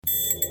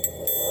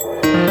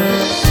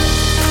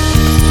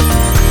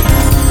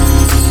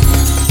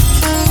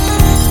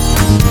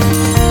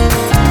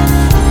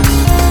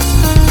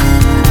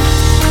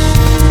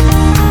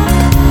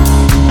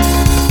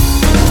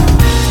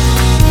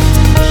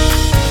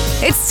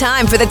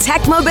time for the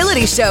Tech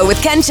Mobility Show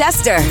with Ken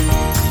Chester.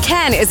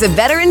 Ken is a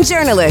veteran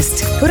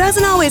journalist who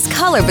doesn't always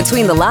color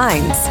between the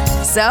lines.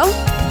 So,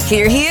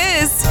 here he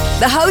is,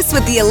 the host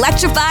with the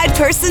electrified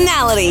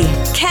personality,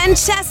 Ken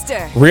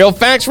Chester. Real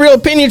facts, real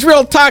opinions,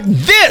 real talk.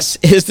 This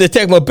is the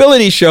Tech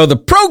Mobility Show, the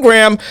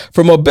program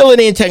for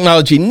mobility and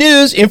technology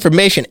news,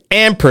 information,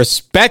 and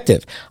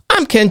perspective.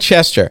 I'm Ken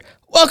Chester.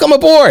 Welcome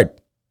aboard.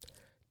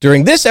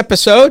 During this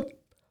episode,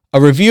 a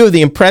review of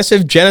the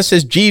impressive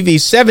Genesis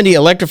GV70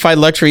 electrified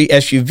luxury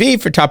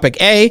SUV for topic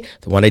A,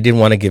 the one I didn't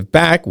want to give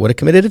back, would have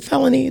committed a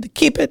felony to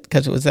keep it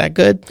because it was that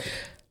good.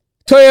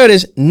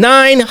 Toyota's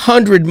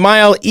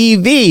 900-mile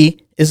EV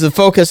is the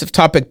focus of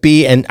topic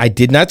B, and I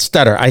did not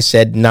stutter. I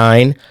said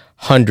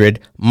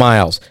 900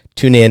 miles.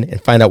 Tune in and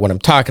find out what I'm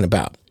talking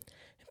about.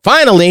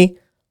 Finally,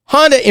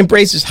 Honda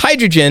embraces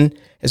hydrogen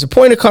as a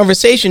point of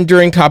conversation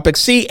during topic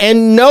C.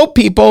 And no,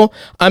 people,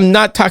 I'm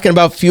not talking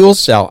about fuel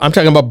cell. I'm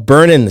talking about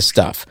burning the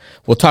stuff.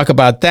 We'll talk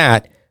about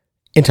that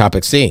in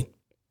topic C.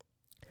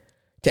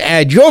 To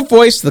add your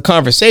voice to the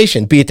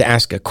conversation, be it to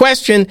ask a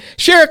question,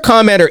 share a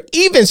comment, or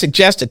even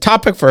suggest a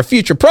topic for a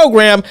future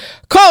program,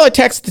 call or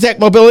text the Tech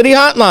Mobility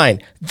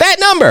Hotline. That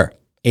number,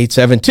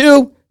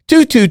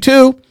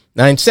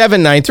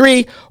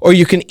 872-222-9793, or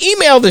you can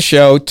email the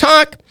show,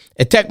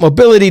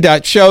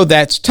 talk@techmobility.show.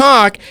 That's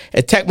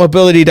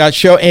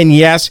talk@techmobility.show. And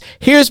yes,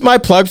 here's my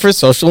plug for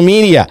social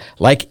media.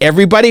 Like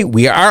everybody,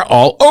 we are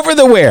all over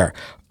the where.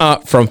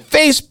 From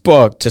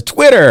Facebook to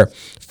Twitter,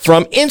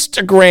 from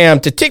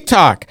Instagram to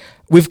TikTok.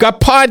 We've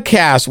got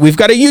podcasts. We've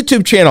got a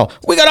YouTube channel.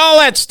 We got all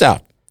that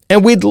stuff.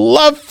 And we'd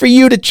love for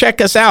you to check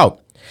us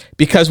out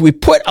because we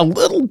put a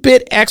little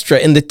bit extra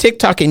in the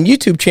TikTok and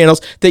YouTube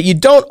channels that you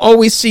don't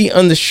always see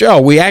on the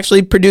show. We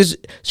actually produce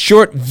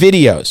short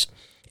videos.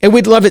 And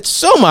we'd love it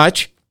so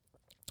much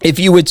if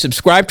you would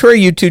subscribe to our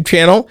YouTube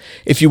channel,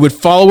 if you would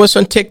follow us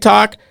on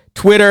TikTok,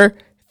 Twitter,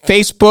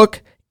 Facebook,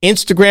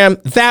 Instagram.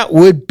 That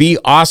would be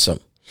awesome.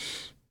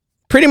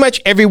 Pretty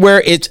much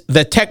everywhere, it's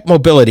the Tech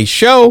Mobility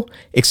Show,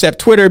 except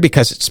Twitter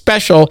because it's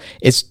special.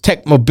 It's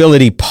Tech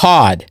Mobility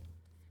Pod.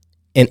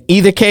 In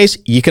either case,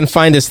 you can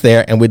find us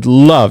there, and we'd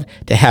love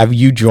to have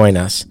you join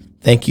us.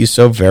 Thank you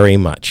so very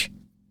much.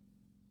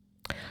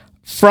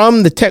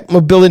 From the Tech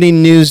Mobility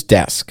News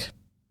Desk.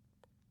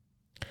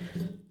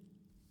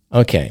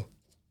 Okay,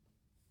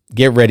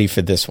 get ready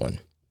for this one.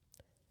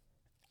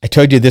 I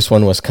told you this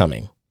one was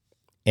coming,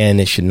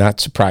 and it should not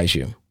surprise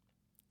you.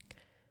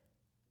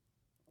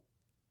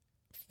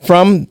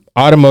 From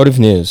Automotive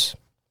News,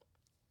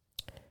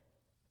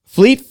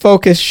 Fleet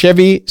Focus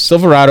Chevy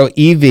Silverado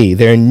EV,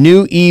 their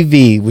new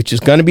EV, which is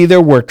going to be their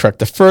work truck,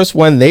 the first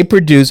one they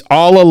produce,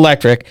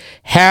 all-electric,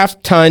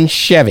 half-ton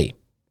Chevy,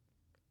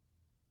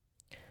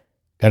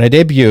 going to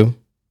debut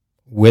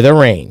with a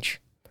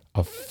range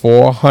of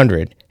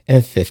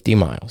 450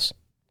 miles.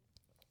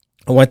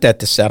 I want that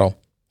to settle.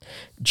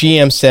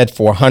 GM said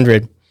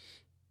 400.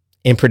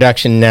 In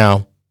production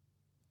now,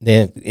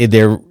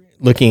 they're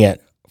looking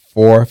at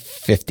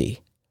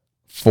 450.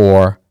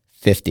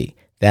 450.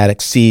 That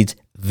exceeds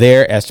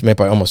their estimate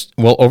by almost,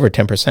 over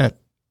 10%.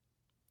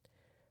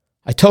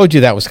 I told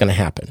you that was going to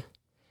happen.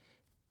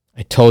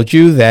 I told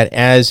you that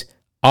as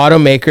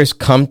automakers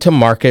come to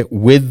market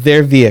with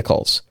their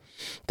vehicles,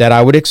 that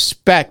I would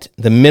expect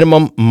the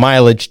minimum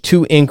mileage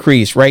to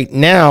increase. Right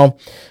now,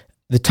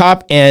 the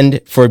top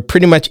end for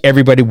pretty much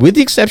everybody, with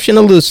the exception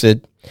of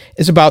Lucid,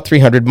 is about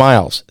 300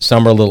 miles.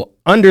 Some are a little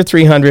under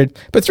 300,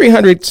 but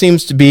 300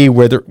 seems to be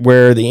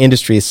where the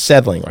industry is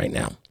settling right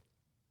now.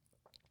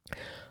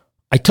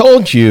 I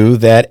told you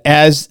that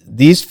as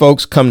these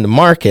folks come to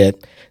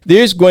market,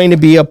 there's going to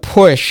be a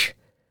push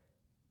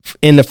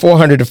in the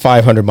 400 to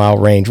 500 mile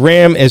range.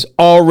 Ram has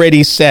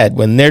already said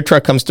when their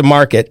truck comes to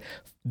market,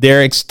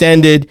 their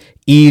extended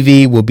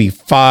EV will be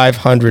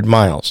 500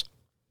 miles.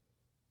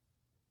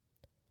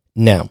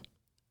 Now,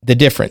 the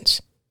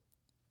difference.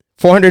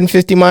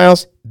 450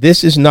 miles,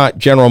 this is not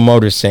General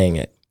Motors saying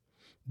it.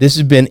 This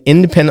has been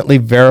independently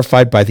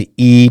verified by the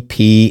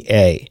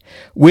EPA,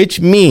 which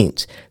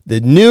means the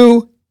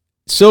new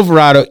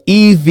Silverado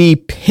EV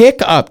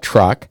pickup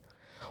truck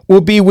will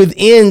be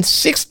within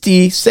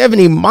 60,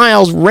 70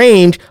 miles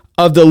range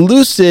of the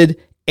Lucid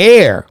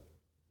Air,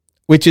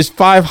 which is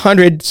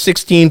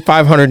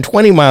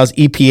 520 miles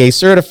EPA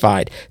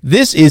certified.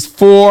 This is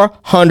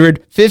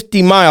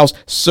 450 miles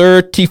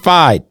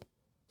certified.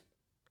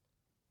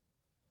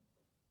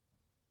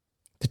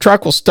 The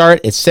truck will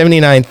start at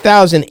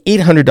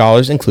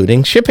 $79,800,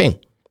 including shipping.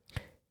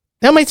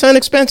 That might sound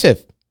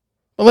expensive,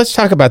 but let's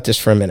talk about this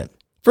for a minute.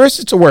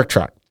 First, it's a work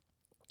truck.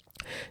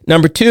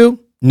 Number two,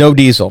 no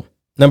diesel.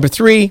 Number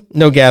three,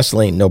 no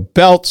gasoline, no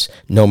belts,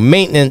 no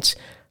maintenance.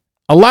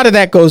 A lot of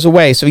that goes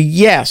away. So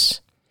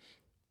yes,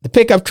 the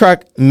pickup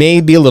truck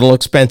may be a little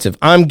expensive.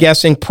 I'm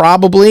guessing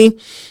probably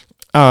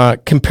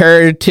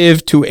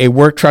comparative to a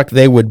work truck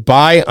they would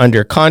buy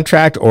under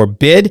contract or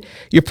bid,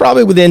 you're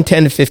probably within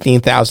 $10,000 to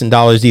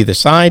 $15,000 either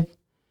side.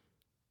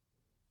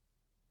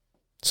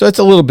 So it's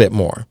a little bit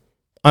more.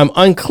 I'm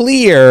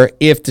unclear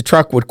if the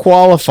truck would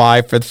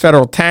qualify for the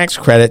federal tax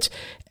credits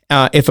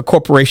if a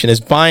corporation is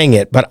buying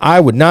it, but I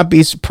would not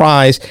be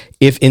surprised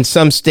if in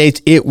some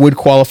states it would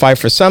qualify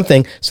for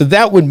something. So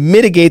that would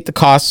mitigate the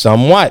cost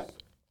somewhat.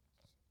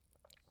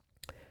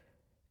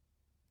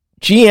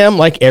 GM,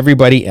 like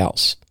everybody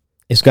else,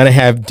 is going to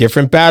have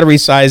different battery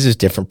sizes,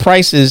 different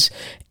prices,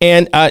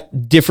 and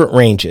different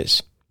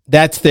ranges.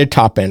 That's their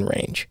top end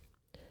range.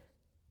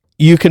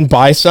 You can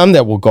buy some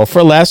that will go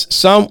for less.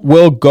 Some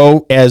will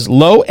go as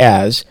low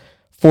as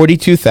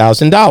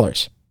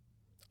 $42,000.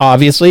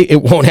 Obviously,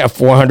 it won't have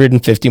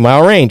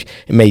 450-mile range.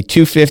 It may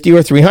 250 or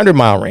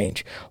 300-mile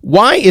range.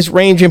 Why is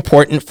range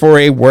important for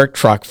a work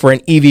truck, for an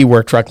EV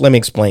work truck? Let me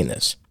explain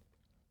this.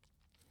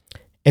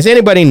 As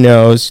anybody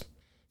knows,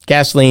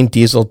 gasoline,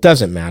 diesel,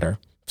 doesn't matter.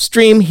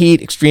 Extreme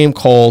heat, extreme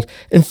cold,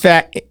 in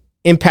fact,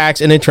 impacts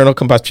an internal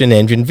combustion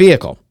engine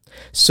vehicle.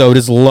 So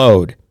does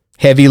load.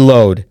 Heavy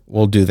load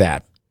will do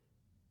that.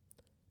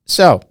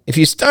 So, if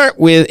you start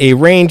with a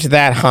range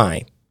that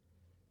high,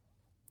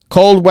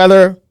 cold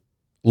weather,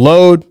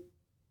 load,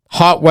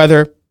 hot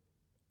weather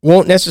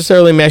won't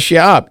necessarily mess you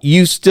up.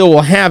 You still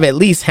will have at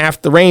least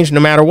half the range no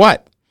matter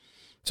what.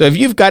 So if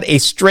you've got a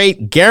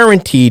straight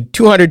guaranteed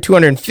 200,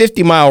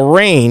 250-mile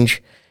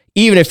range,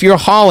 even if you're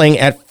hauling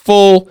at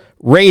full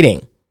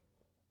rating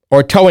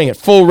or towing at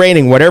full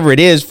rating, whatever it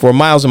is, for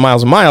miles and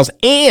miles and miles,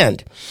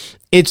 and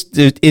it's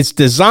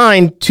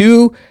designed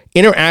to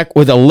interact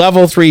with a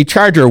level 3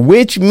 charger,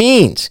 which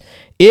means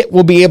it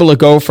will be able to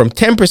go from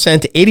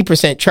 10% to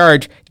 80%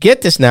 charge.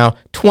 Get this now,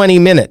 20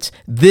 minutes.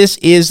 This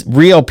is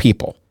real,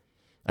 people.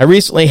 I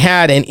recently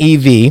had an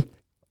EV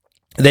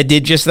that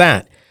did just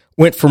that.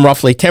 Went from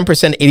roughly 10%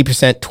 to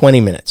 80%, 20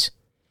 minutes.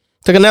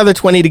 Took another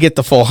 20 to get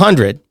the full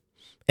 100,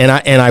 and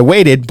I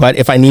waited, but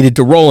if I needed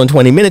to roll in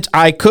 20 minutes,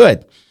 I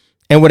could,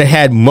 and would have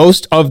had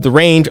most of the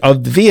range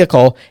of the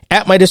vehicle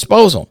at my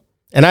disposal,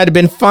 and I'd have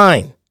been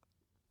fine.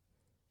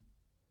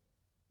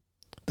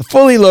 The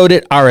fully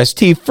loaded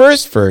RST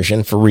first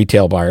version for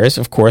retail buyers,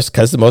 of course,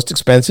 because the most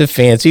expensive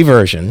fancy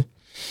version,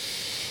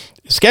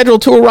 is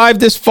scheduled to arrive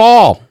this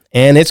fall.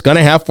 And it's going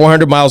to have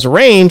 400 miles of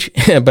range,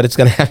 but it's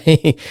going to have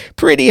a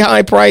pretty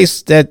high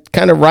price that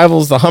kind of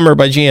rivals the Hummer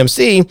by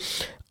GMC,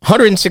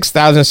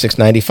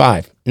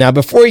 $106,695. Now,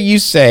 before you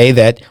say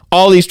that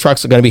all these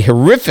trucks are going to be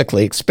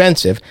horrifically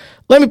expensive,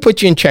 let me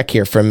put you in check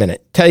here for a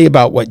minute. Tell you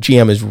about what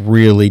GM is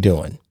really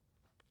doing.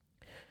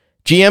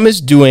 GM is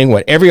doing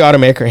what every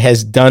automaker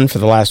has done for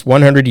the last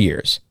 100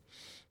 years.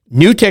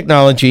 New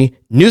technology,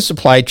 new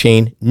supply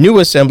chain, new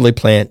assembly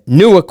plant,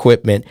 new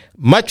equipment,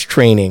 much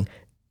training,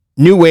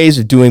 new ways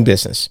of doing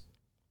business.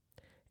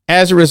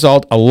 As a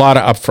result, a lot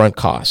of upfront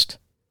cost.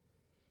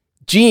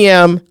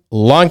 GM, a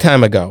long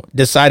time ago,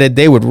 decided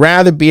they would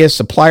rather be a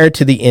supplier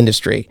to the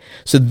industry.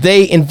 So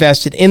they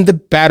invested in the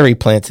battery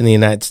plants in the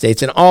United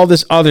States and all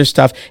this other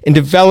stuff in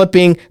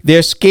developing their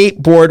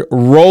skateboard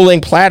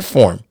rolling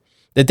platform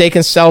that they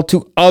can sell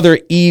to other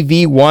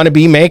EV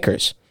wannabe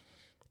makers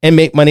and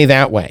make money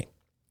that way.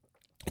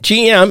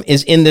 GM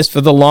is in this for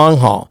the long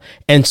haul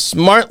and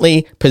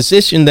smartly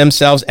position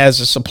themselves as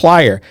a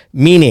supplier,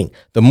 meaning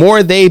the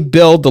more they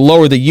build, the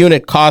lower the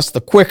unit cost,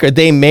 the quicker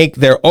they make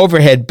their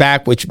overhead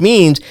back, which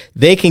means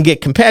they can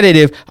get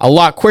competitive a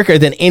lot quicker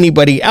than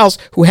anybody else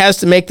who has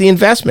to make the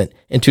investment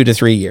in 2 to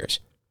 3 years.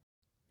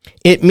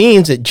 It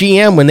means that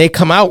GM, when they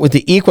come out with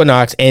the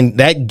Equinox and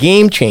that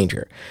game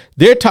changer,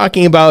 they're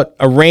talking about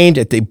a range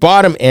at the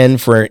bottom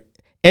end for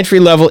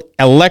entry-level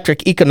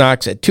electric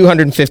Equinox at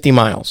 250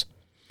 miles.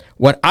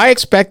 What I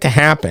expect to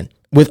happen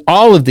with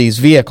all of these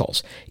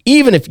vehicles,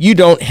 even if you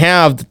don't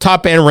have the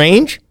top-end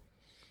range,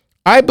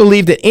 I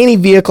believe that any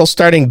vehicle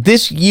starting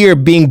this year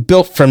being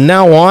built from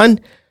now on,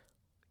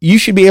 you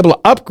should be able to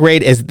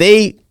upgrade as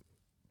they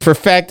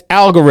perfect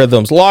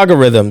algorithms,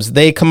 logarithms.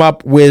 They come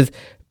up with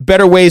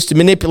better ways to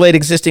manipulate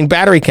existing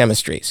battery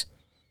chemistries.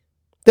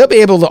 They'll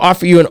be able to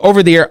offer you an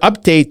over-the-air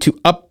update to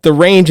up the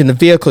range in the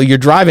vehicle you're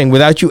driving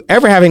without you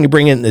ever having to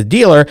bring it in the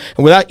dealer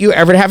and without you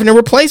ever having to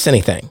replace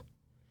anything.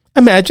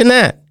 Imagine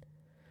that.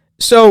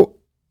 So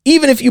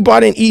even if you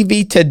bought an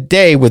EV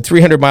today with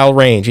 300-mile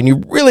range and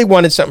you really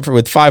wanted something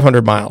with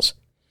 500 miles,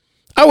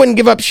 I wouldn't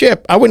give up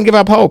ship. I wouldn't give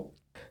up hope.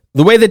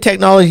 The way the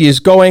technology is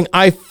going,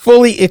 I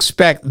fully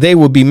expect they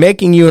will be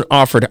making you an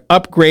offer to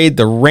upgrade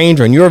the range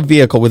on your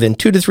vehicle within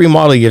 2 to 3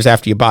 model years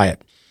after you buy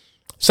it.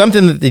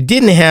 Something that they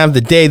didn't have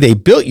the day they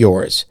built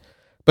yours,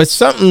 but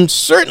something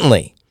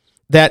certainly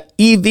that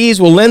EVs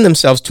will lend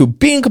themselves to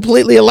being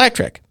completely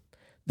electric.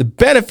 The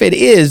benefit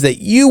is that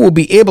you will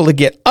be able to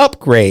get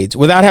upgrades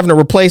without having to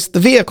replace the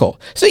vehicle.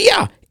 So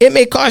yeah, it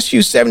may cost you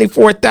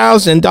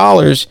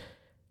 $74,000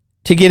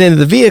 to get into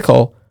the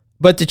vehicle,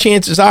 but the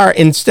chances are,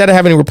 instead of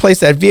having to replace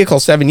that vehicle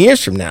 7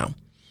 years from now,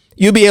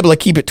 you'll be able to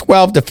keep it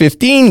 12 to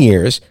 15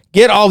 years,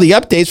 get all the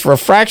updates for a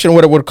fraction of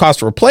what it would cost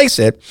to replace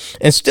it,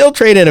 and still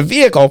trade in a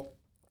vehicle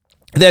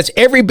that's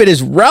every bit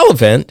as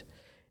relevant,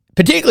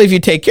 particularly if you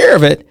take care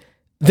of it,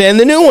 than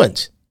the new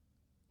ones.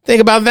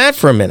 Think about that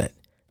for a minute.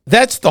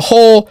 That's the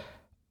whole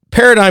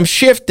paradigm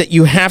shift that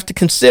you have to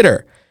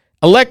consider.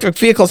 Electric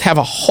vehicles have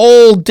a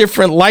whole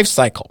different life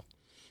cycle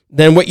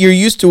than what you're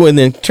used to in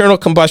the internal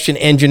combustion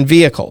engine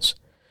vehicles.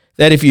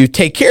 that if you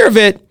take care of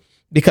it,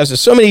 because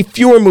there's so many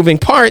fewer moving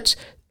parts,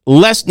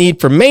 less need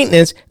for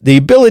maintenance, the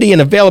ability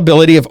and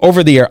availability of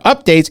over-the-air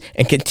updates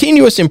and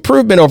continuous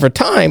improvement over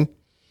time,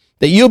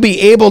 that you'll be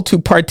able to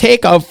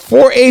partake of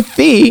for a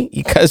fee,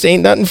 because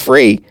ain't nothing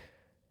free,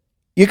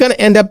 you're going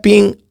to end up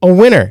being a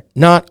winner,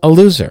 not a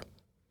loser.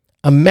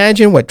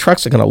 Imagine what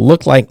trucks are going to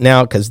look like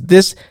now, because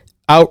this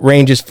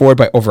outranges Ford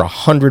by over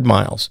 100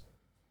 miles.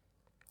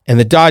 And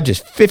the Dodge is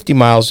 50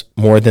 miles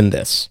more than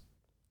this.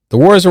 The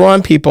wars are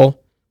on, people.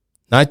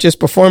 Not just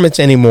performance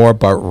anymore,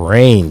 but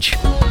range.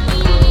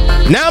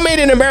 Now made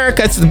in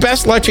America, it's the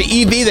best electric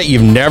EV that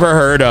you've never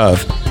heard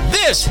of.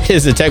 This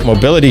is the Tech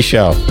Mobility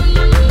Show.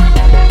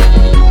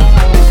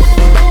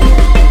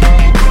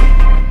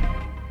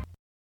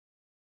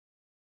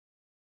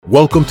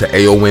 Welcome to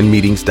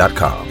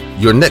AONmeetings.com,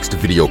 your next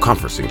video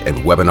conferencing and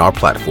webinar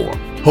platform.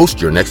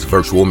 Host your next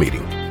virtual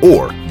meeting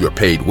or your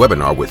paid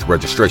webinar with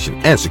registration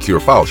and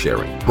secure file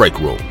sharing, break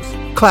rooms,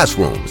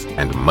 classrooms,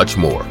 and much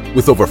more.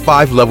 With over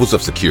 5 levels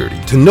of security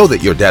to know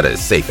that your data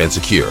is safe and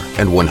secure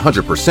and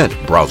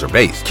 100%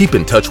 browser-based. Keep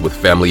in touch with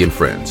family and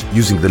friends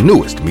using the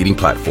newest meeting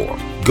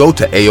platform. Go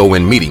to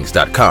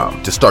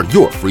AONmeetings.com to start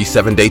your free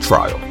 7-day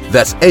trial.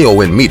 That's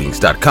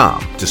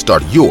AONmeetings.com to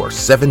start your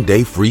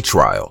 7-day free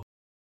trial.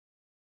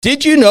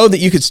 Did you know that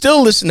you could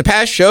still listen to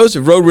past shows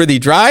of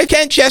Roadworthy Drive?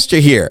 Ken Chester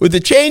here. With the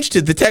change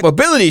to the Tech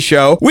Mobility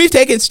Show, we've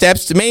taken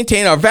steps to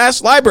maintain our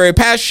vast library of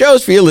past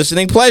shows for your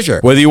listening pleasure.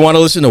 Whether you want to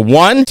listen to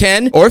 1,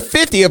 10, or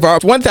 50 of our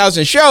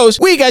 1,000 shows,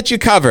 we got you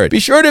covered. Be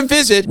sure to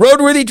visit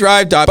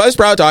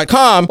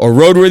roadworthydrive.buzzsprout.com or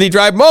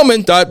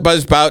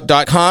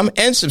roadworthydrivemoment.buzzsprout.com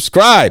and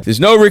subscribe.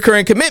 There's no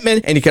recurring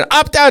commitment, and you can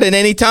opt out at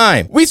any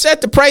time. We set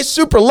the price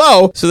super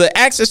low so that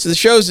access to the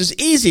shows is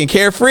easy and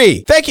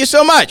carefree. Thank you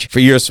so much for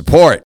your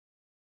support.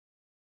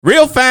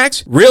 Real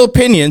facts, real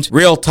opinions,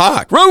 real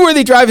talk.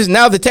 Roadworthy Drive is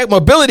now the Tech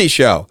Mobility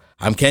Show.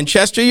 I'm Ken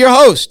Chester, your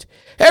host.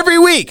 Every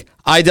week,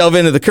 I delve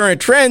into the current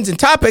trends and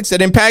topics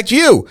that impact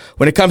you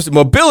when it comes to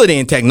mobility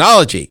and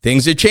technology.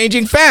 Things are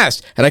changing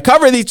fast, and I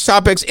cover these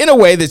topics in a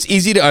way that's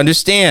easy to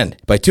understand.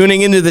 By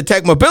tuning into the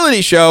Tech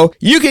Mobility Show,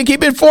 you can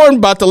keep informed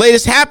about the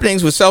latest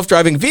happenings with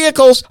self-driving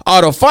vehicles,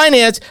 auto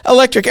finance,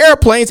 electric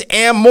airplanes,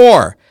 and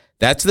more.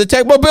 That's the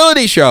Tech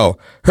Mobility Show,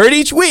 heard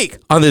each week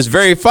on this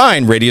very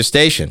fine radio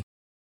station.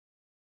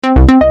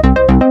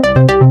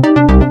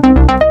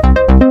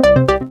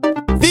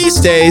 These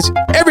days,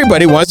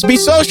 everybody wants to be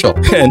social,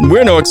 and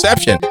we're no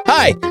exception.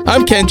 Hi,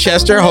 I'm Ken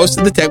Chester, host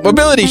of the Tech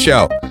Mobility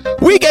Show.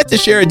 We get to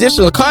share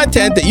additional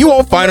content that you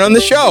won't find on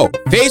the show.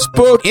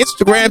 Facebook,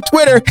 Instagram,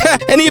 Twitter,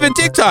 and even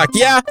TikTok.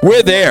 Yeah,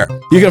 we're there.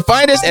 You can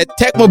find us at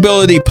Tech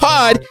Mobility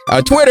Pod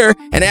on Twitter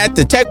and at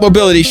the Tech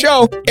Mobility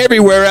Show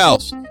everywhere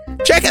else.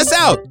 Check us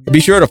out and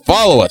be sure to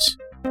follow us.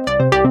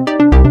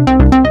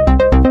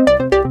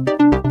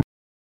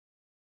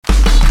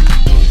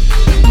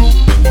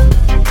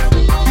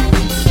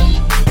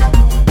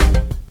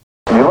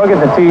 Look at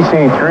the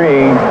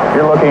TC3,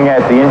 you're looking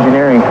at the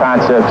engineering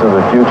concepts of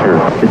the future.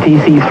 The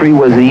TC3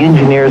 was the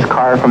engineer's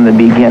car from the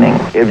beginning.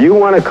 If you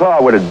want a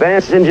car with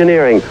advanced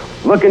engineering,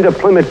 look into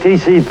Plymouth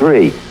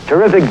TC3.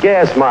 Terrific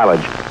gas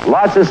mileage,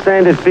 lots of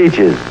standard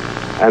features,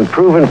 and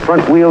proven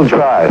front-wheel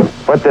drive.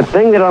 But the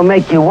thing that'll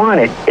make you want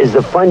it is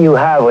the fun you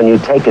have when you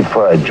take it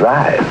for a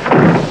drive.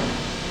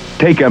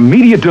 Take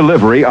immediate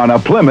delivery on a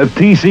Plymouth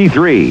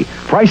TC3.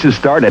 Prices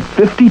start at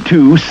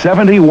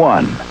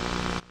 $52.71.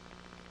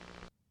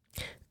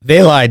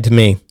 They lied to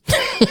me.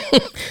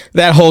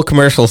 That whole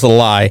commercial's a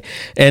lie.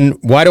 And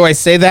why do I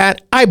say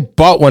that? I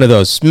bought one of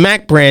those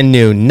smack brand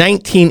new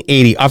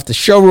 1980 off the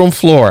showroom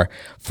floor.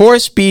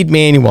 4-speed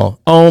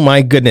manual. Oh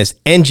my goodness.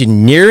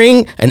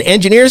 Engineering? An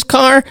engineer's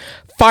car?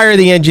 Fire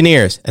the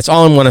engineers. That's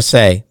all I want to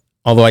say.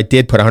 Although I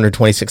did put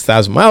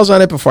 126,000 miles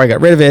on it before I got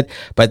rid of it.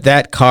 But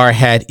that car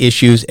had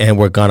issues, and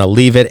we're going to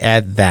leave it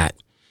at that.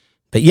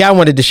 But yeah, I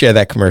wanted to share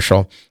that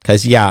commercial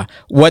because, yeah,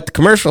 what the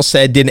commercial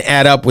said didn't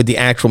add up with the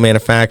actual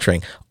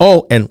manufacturing.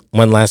 Oh, and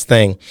one last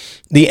thing.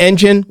 The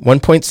engine,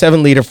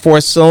 1.7 liter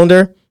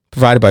 4-cylinder,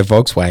 provided by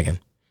Volkswagen.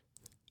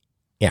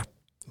 Yeah,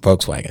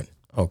 Volkswagen.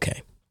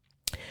 Okay.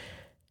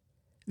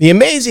 The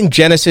amazing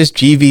Genesis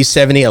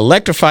GV70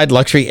 electrified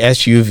luxury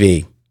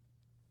SUV.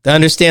 To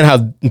understand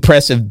how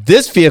impressive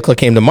this vehicle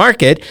came to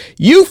market,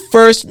 you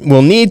first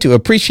will need to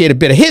appreciate a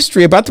bit of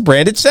history about the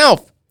brand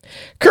itself.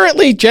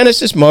 Currently,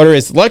 Genesis Motor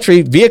is the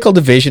luxury vehicle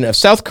division of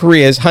South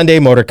Korea's Hyundai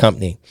Motor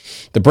Company.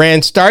 The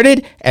brand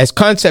started as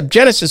Concept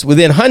Genesis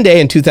within Hyundai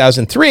in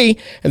 2003,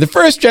 and the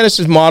first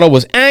Genesis model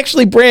was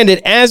actually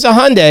branded as a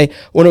Hyundai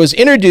when it was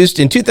introduced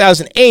in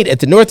 2008 at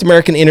the North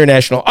American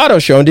International Auto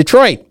Show in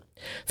Detroit.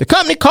 The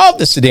company called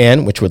the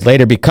sedan, which would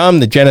later become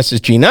the Genesis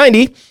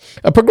G90,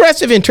 a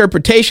progressive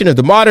interpretation of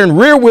the modern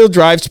rear-wheel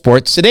drive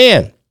sports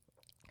sedan.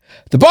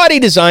 The body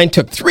design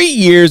took 3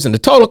 years, and the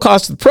total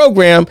cost of the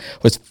program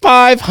was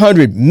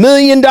 $500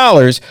 million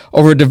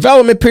over a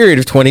development period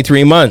of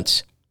 23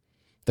 months.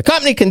 The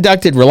company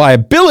conducted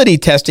reliability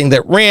testing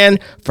that ran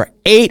for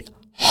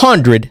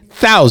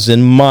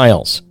 800,000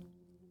 miles.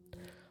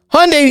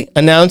 Hyundai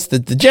announced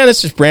that the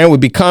Genesis brand would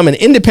become an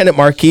independent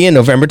marquee in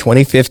November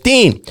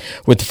 2015,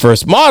 with the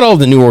first model of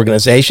the new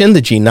organization,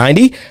 the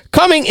G90,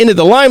 coming into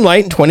the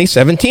limelight in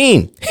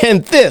 2017.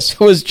 And this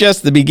was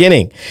just the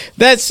beginning.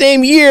 That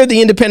same year,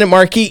 the independent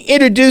marquee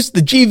introduced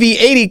the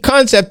GV80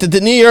 concept at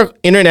the New York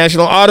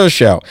International Auto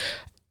Show.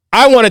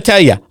 I want to tell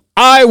you,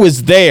 I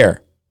was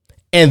there,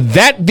 and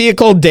that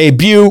vehicle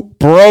debut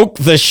broke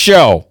the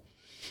show.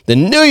 The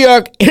New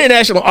York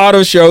International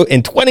Auto Show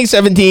in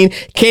 2017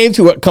 came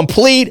to a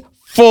complete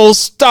full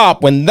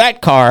stop when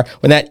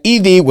that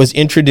EV was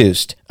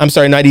introduced. I'm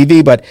sorry, not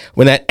EV, but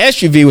when that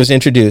SUV was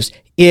introduced.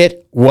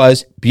 It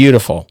was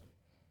beautiful.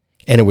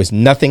 And it was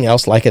nothing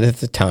else like it at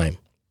the time.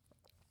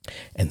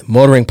 And the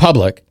motoring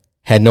public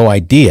had no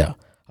idea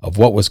of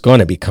what was going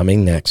to be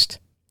coming next.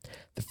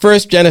 The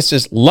first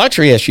Genesis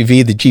luxury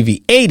SUV, the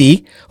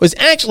GV80, was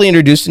actually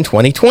introduced in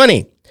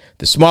 2020.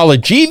 The smaller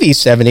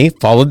GV70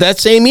 followed that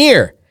same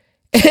year.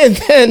 And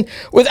then,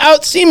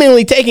 without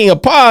seemingly taking a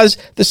pause,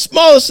 the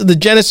smallest of the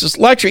Genesis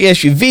luxury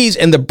SUVs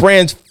and the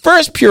brand's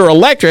first pure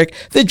electric,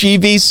 the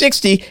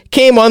GV60,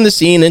 came on the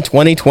scene in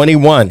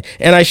 2021.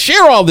 And I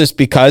share all this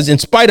because, in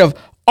spite of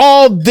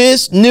all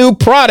this new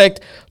product,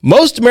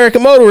 most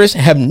American motorists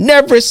have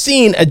never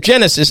seen a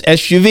Genesis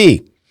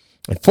SUV.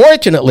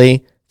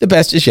 Unfortunately, the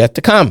best is yet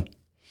to come.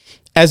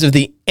 As of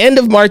the end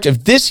of March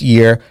of this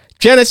year,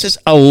 Genesis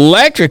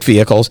electric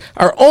vehicles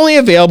are only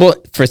available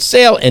for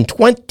sale in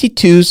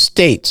 22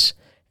 states,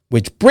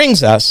 which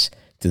brings us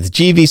to the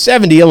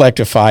GV70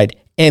 Electrified,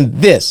 and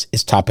this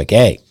is topic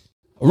A.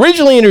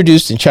 Originally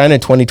introduced in China in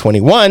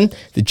 2021,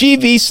 the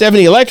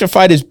GV70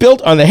 Electrified is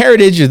built on the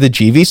heritage of the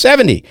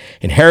GV70,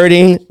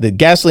 inheriting the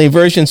gasoline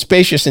version's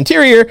spacious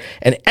interior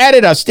and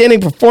added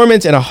outstanding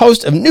performance and a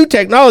host of new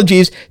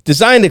technologies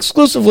designed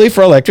exclusively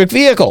for electric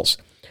vehicles.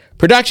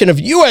 Production of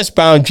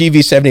U.S.-bound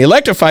GV70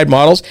 electrified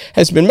models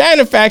has been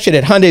manufactured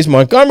at Hyundai's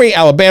Montgomery,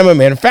 Alabama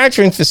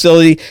manufacturing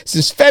facility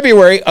since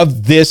February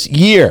of this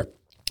year.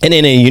 And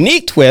in a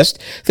unique twist,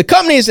 the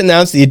company has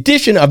announced the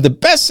addition of the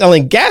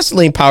best-selling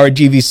gasoline-powered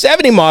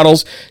GV70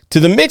 models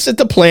to the mix at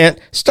the plant,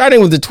 starting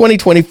with the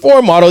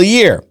 2024 model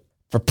year.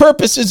 For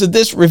purposes of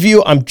this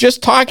review, I'm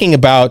just talking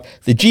about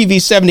the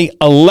GV70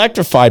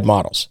 electrified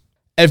models.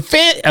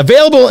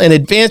 Available in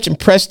advanced and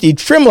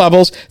prestige trim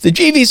levels, the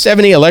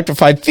GV70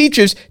 Electrified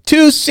features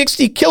two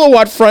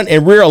 60-kilowatt front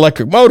and rear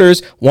electric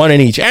motors, one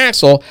in each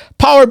axle,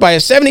 powered by a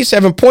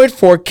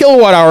 77.4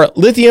 kilowatt-hour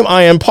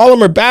lithium-ion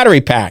polymer battery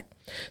pack.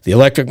 The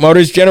electric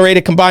motors generate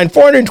a combined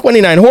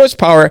 429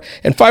 horsepower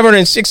and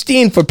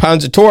 516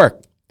 foot-pounds of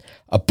torque.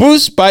 A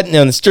boost button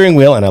on the steering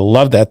wheel, and I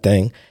love that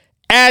thing,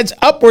 adds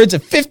upwards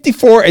of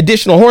 54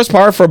 additional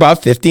horsepower for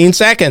about 15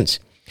 seconds.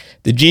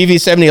 The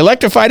GV70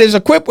 Electrified is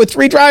equipped with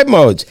 3 drive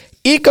modes,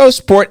 Eco,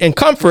 Sport, and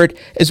Comfort,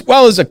 as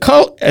well as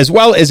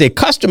a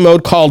custom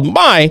mode called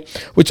My,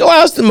 which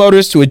allows the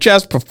motors to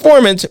adjust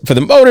performance for the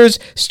motors,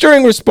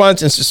 steering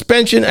response, and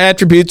suspension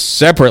attributes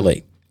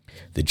separately.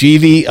 The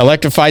GV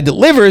Electrified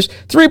delivers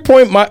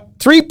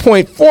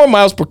 3.4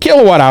 miles per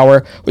kilowatt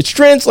hour, which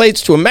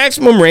translates to a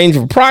maximum range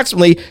of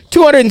approximately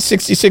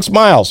 266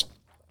 miles.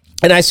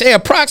 And I say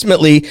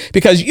approximately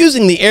because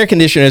using the air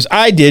conditioners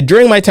I did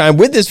during my time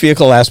with this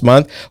vehicle last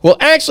month will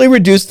actually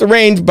reduce the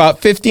range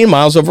about 15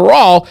 miles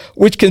overall,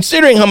 which,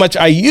 considering how much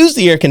I use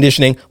the air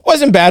conditioning,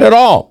 wasn't bad at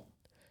all.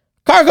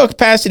 Cargo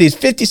capacity is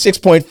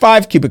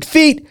 56.5 cubic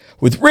feet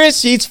with rear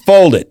seats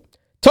folded.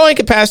 Towing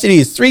capacity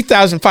is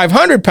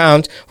 3,500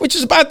 pounds, which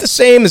is about the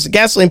same as the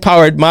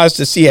gasoline-powered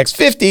Mazda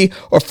CX-50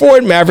 or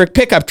Ford Maverick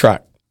pickup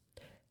truck.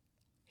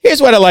 Here's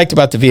what I liked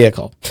about the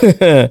vehicle.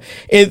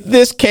 In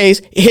this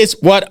case,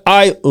 it's what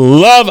I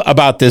love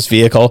about this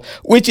vehicle,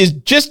 which is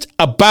just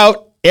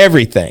about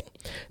everything.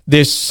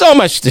 There's so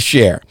much to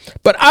share,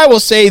 but I will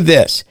say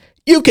this.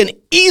 You can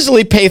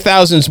easily pay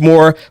thousands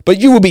more,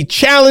 but you will be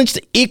challenged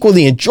to equal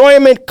the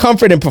enjoyment,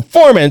 comfort, and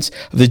performance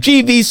of the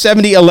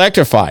GV70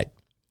 Electrified.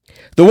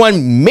 The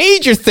one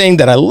major thing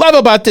that I love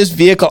about this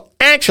vehicle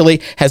actually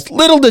has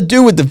little to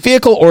do with the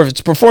vehicle or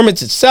its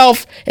performance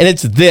itself, and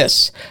it's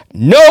this.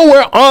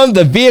 Nowhere on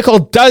the vehicle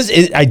does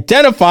it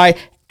identify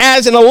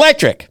as an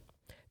electric.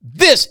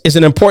 This is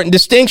an important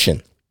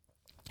distinction.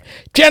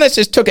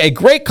 Genesis took a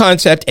great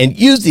concept and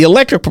used the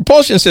electric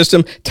propulsion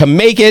system to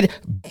make it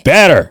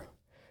better.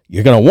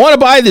 You're going to want to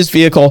buy this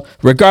vehicle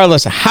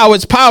regardless of how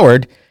it's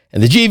powered,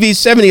 and the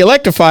GV70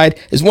 Electrified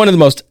is one of the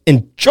most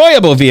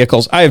enjoyable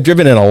vehicles I have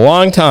driven in a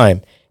long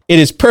time. It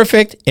is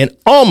perfect in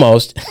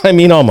almost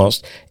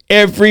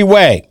every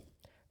way.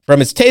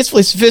 From its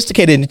tastefully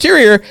sophisticated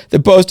interior that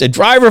boasts a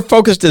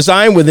driver-focused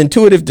design with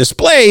intuitive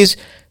displays,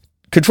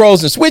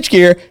 controls, and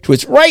switchgear, to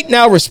its right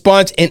now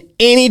response in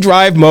any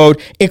drive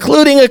mode,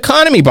 including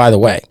economy, by the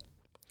way.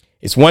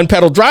 Its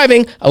one-pedal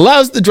driving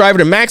allows the driver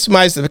to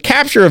maximize the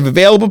capture of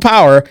available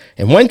power,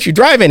 and once you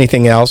drive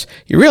anything else,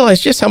 you realize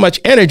just how much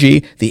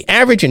energy the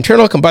average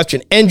internal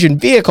combustion engine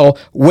vehicle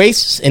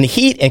wastes in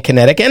heat and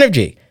kinetic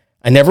energy.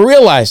 I never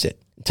realized it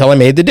until I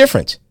made the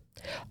difference.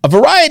 A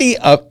variety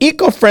of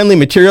eco-friendly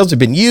materials have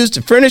been used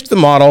to furnish the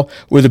model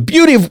with a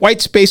beauty of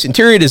white space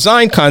interior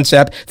design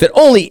concept that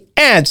only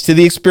adds to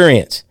the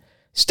experience.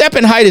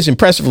 Step-in height is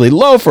impressively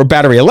low for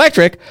battery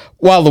electric,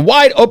 while the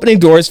wide opening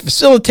doors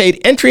facilitate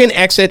entry and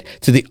exit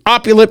to the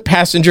opulent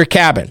passenger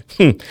cabin.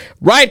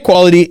 Ride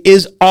quality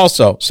is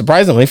also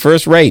surprisingly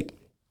first rate.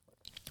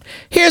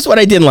 Here's what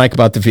I didn't like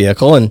about the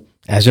vehicle, and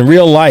as in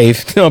real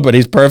life,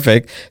 nobody's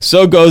perfect,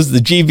 so goes the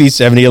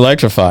GV70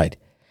 Electrified.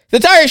 The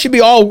tires should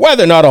be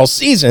all-weather, not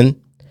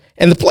all-season,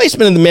 and the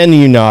placement of the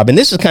menu knob, and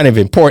this is kind of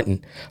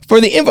important,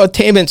 for the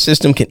infotainment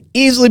system can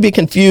easily be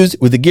confused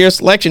with the gear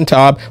selection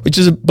knob, which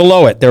is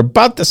below it. They're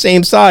about the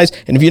same size,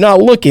 and if you're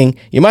not looking,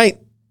 you might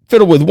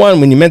fiddle with one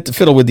when you meant to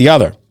fiddle with the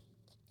other.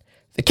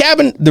 The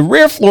cabin, the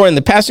rear floor in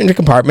the passenger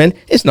compartment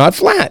is not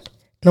flat,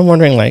 and I'm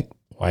wondering,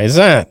 why is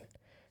that?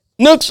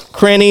 Nooks,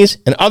 crannies,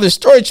 and other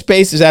storage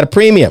space is at a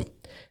premium.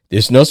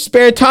 There's no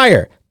spare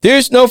tire.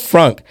 There's no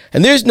frunk,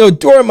 and there's no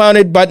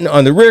door-mounted button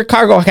on the rear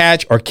cargo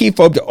hatch or key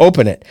fob to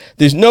open it.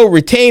 There's no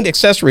retained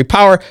accessory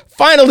power.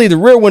 Finally, the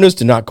rear windows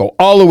do not go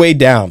all the way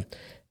down.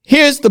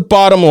 Here's the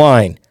bottom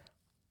line.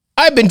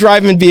 I've been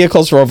driving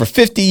vehicles for over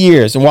 50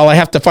 years, and while I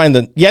have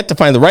yet to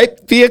find the right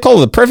vehicle,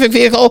 the perfect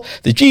vehicle,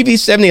 the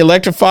GV70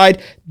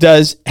 Electrified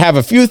does have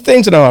a few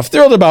things that I'm not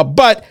thrilled about,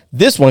 but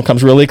this one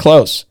comes really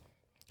close.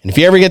 And if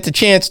you ever get the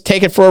chance,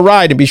 take it for a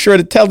ride and be sure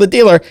to tell the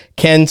dealer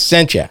Ken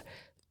sent you.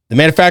 The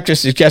manufacturer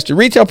suggested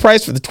retail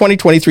price for the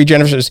 2023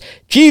 Genesis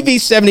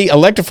GV70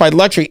 Electrified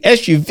Luxury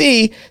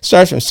SUV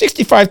starts from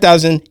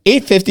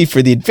 $65,850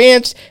 for the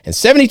Advanced and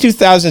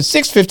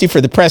 $72,650 for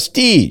the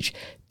Prestige.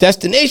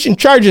 Destination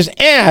charges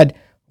add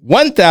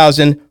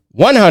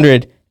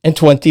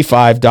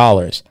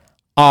 $1,125.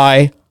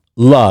 I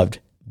loved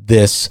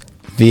this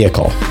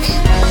vehicle.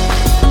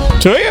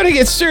 Toyota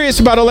gets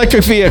serious about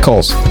electric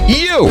vehicles.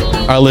 You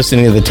are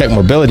listening to the Tech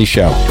Mobility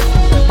Show.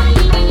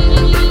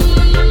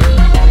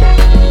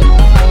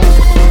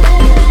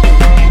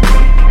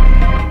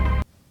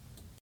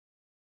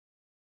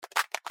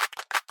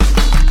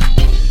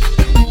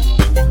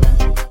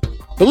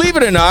 Believe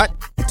it or not,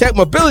 the Tech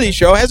Mobility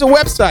Show has a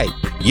website.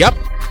 Yep.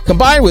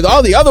 Combined with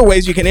all the other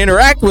ways you can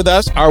interact with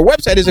us, our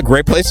website is a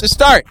great place to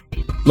start.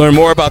 Learn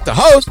more about the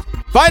host,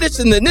 find us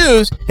in the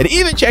news, and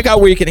even check out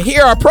where you can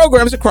hear our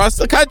programs across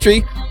the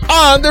country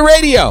on the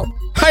radio.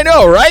 I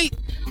know, right?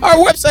 Our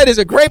website is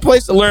a great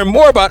place to learn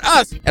more about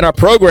us and our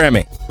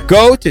programming.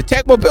 Go to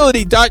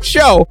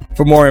techmobility.show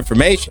for more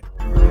information.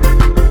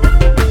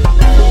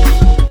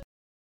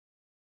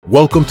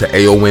 Welcome to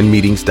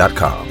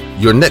AONmeetings.com,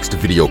 your next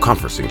video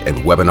conferencing and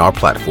webinar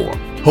platform.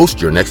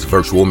 Host your next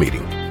virtual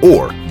meeting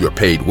or your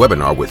paid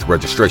webinar with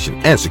registration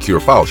and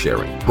secure file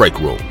sharing, break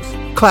rooms,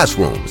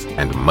 classrooms,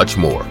 and much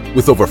more.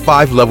 With over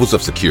 5 levels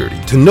of security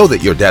to know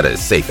that your data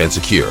is safe and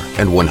secure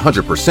and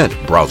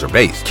 100%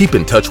 browser-based. Keep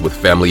in touch with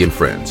family and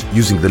friends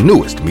using the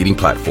newest meeting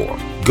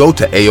platform. Go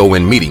to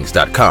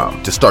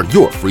AONmeetings.com to start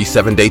your free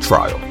 7-day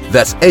trial.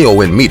 That's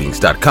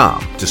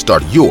AONmeetings.com to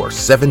start your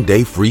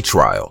 7-day free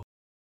trial.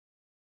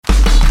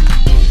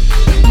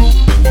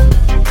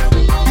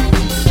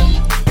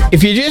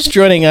 If you're just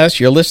joining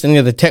us, you're listening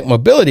to the Tech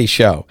Mobility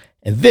Show,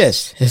 and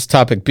this is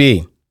Topic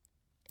B.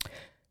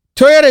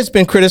 Toyota has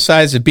been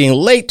criticized as being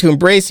late to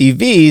embrace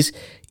EVs,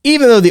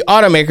 even though the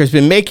automaker has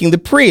been making the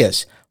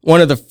Prius, one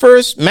of the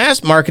first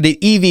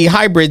mass-marketed EV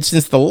hybrids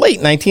since the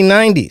late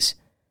 1990s.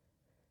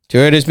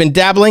 Toyota has been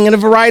dabbling in a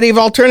variety of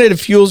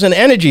alternative fuels and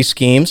energy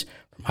schemes,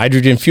 from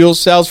hydrogen fuel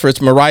cells for its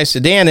Mirai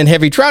sedan and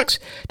heavy trucks,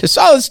 to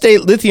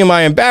solid-state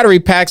lithium-ion battery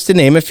packs, to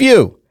name a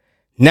few.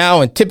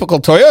 Now, in typical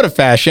Toyota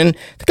fashion,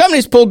 the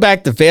company's pulled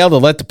back the veil to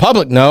let the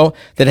public know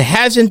that it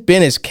hasn't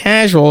been as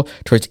casual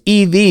towards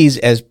EVs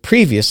as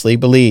previously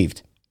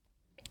believed.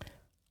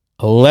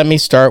 Let me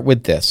start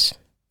with this.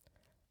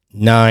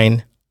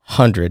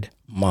 900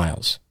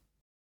 miles.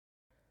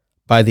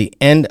 By the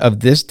end of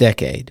this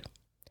decade,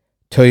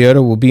 Toyota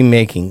will be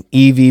making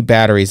EV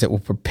batteries that will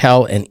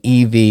propel an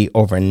EV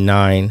over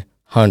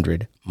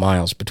 900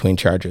 miles between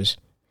chargers.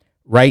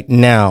 Right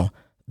now,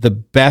 the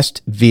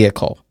best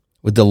vehicle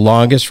with the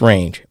longest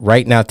range,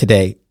 right now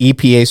today,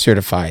 EPA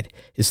certified,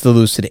 is the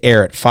Lucid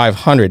Air at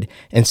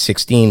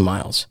 516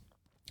 miles.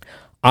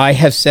 I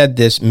have said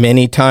this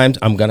many times.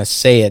 I'm going to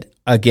say it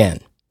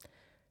again.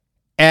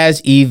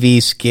 As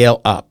EVs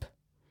scale up,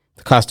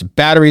 the cost of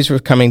batteries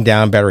was coming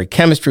down, battery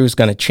chemistry was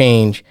going to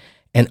change,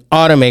 and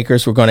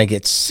automakers were going to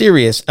get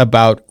serious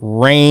about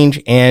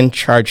range and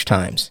charge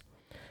times.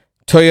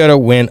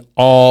 Toyota went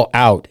all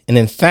out. And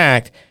in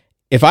fact,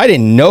 if I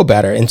didn't know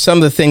better, and some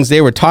of the things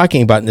they were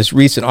talking about in this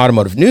recent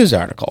automotive news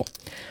article,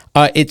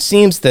 it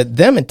seems that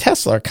them and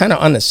Tesla are kind of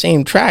on the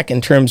same track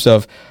in terms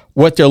of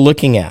what they're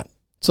looking at.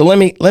 So let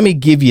me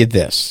give you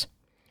this.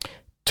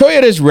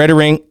 Toyota is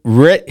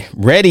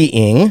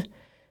readying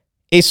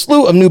a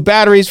slew of new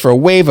batteries for a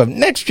wave of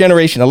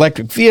next-generation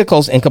electric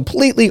vehicles and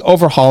completely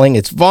overhauling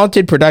its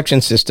vaunted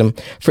production system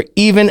for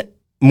even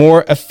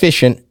more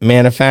efficient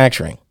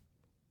manufacturing.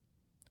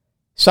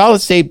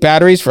 Solid-state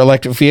batteries for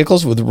electric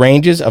vehicles with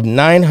ranges of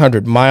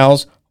 900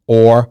 miles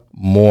or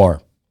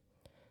more.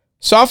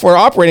 software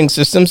operating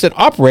systems that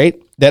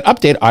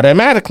update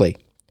automatically,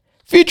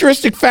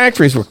 futuristic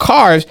factories where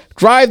cars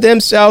drive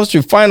themselves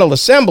through final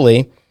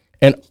assembly,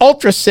 and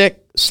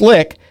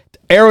ultra-slick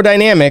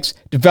aerodynamics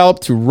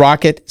developed through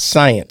rocket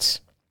science.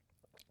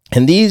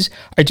 And these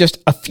are just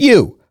a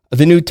few of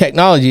the new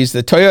technologies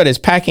that Toyota is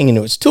packing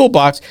into its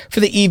toolbox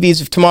for the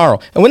EVs of tomorrow.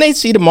 And when they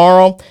see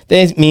tomorrow,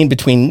 they mean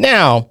between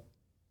now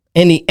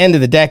and the end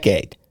of the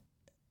decade.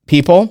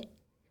 People,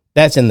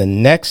 that's in the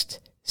next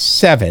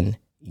 7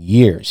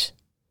 years.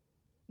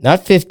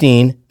 Not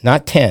 15,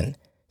 not 10,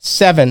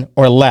 7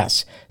 or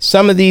less.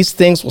 Some of these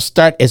things will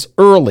start as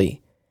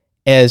early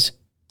as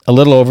a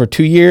little over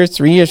 2 years,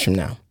 3 years from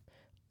now.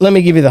 Let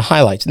me give you the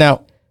highlights.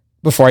 Now,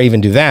 before I even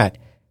do that,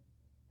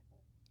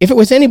 if it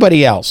was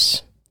anybody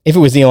else, if it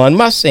was Elon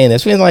Musk saying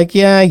this, we'd be like,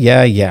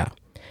 yeah.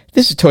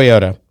 This is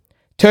Toyota.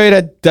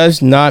 Toyota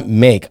does not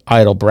make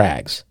idle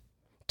brags.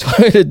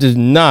 Toyota does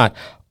not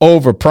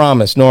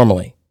overpromise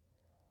normally.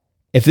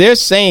 If they're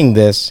saying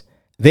this,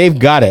 they've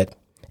got it,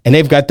 and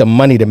they've got the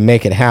money to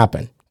make it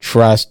happen.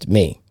 Trust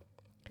me.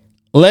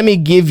 Let me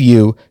give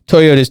you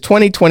Toyota's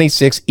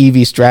 2026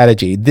 EV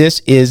strategy. This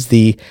is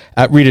the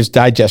Reader's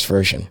Digest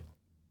version.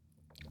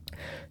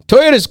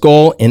 Toyota's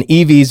goal in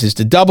EVs is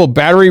to double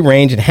battery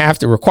range and half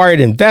the required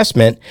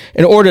investment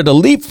in order to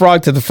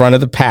leapfrog to the front of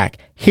the pack.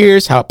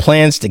 Here's how it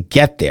plans to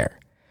get there.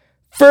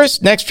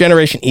 First, next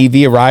generation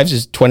EV arrives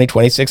as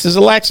 2026's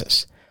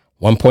Lexus.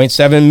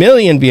 1.7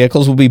 million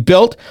vehicles will be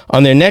built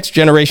on their next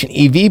generation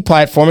EV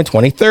platform in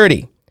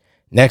 2030.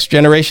 Next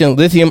generation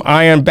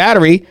lithium-ion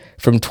battery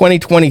from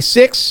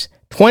 2026,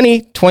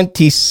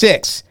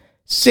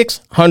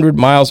 600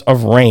 miles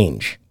of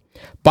range.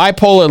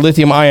 Bipolar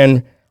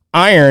lithium-ion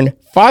iron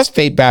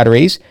phosphate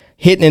batteries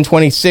hitting in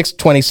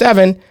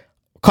 26-27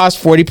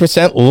 cost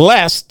 40%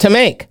 less to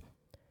make.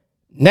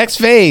 Next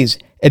phase,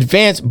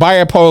 advanced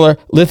bipolar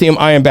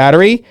lithium-ion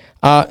battery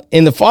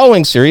in the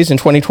following series in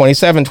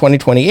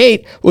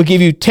 2027-2028 will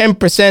give you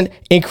 10%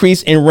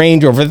 increase in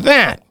range over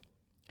that.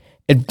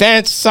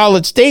 Advanced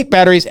solid-state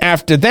batteries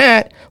after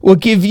that will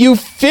give you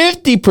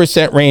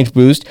 50% range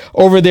boost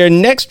over their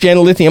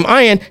next-gen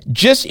lithium-ion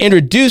just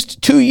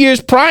introduced 2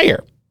 years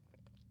prior.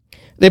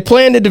 They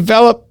plan to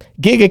develop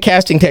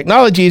gigacasting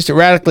technologies to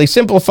radically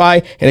simplify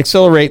and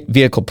accelerate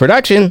vehicle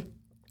production.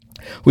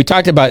 We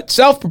talked about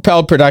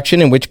self-propelled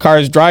production in which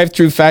cars drive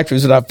through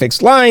factories without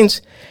fixed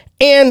lines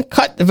and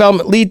cut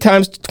development lead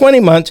times to 20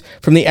 months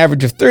from the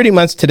average of 30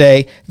 months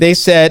today. They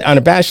said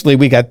unabashedly,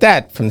 we got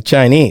that from the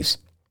Chinese.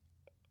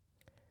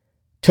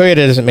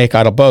 Toyota doesn't make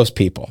idle boast,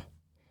 people.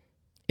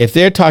 If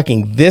they're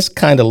talking this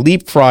kind of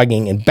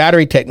leapfrogging in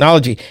battery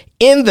technology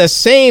in the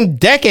same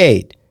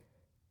decade,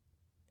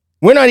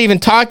 we're not even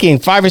talking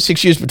 5 or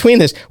 6 years between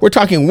this. We're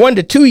talking 1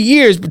 to 2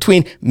 years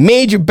between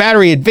major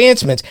battery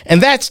advancements,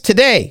 and that's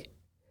today.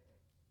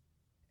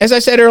 As I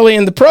said earlier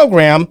in the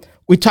program,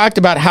 we talked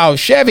about how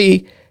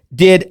Chevy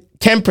did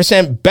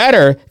 10%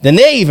 better than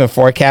they even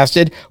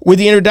forecasted with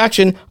the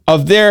introduction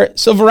of their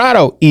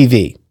Silverado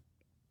EV.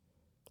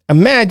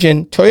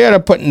 Imagine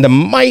Toyota putting the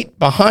might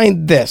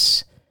behind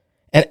this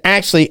and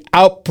actually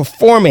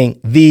outperforming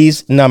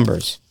these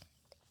numbers.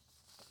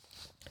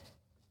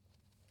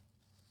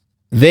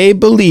 They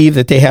believe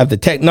that they have the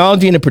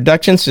technology and the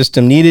production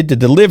system needed to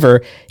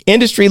deliver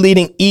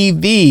industry-leading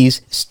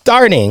EVs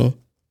starting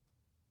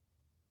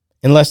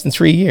in less than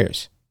 3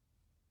 years.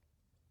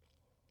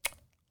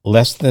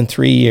 Less than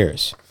 3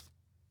 years.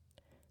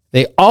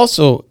 They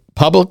also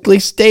publicly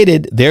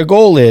stated their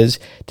goal is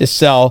to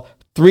sell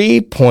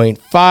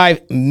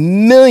 3.5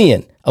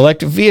 million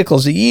electric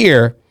vehicles a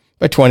year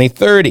by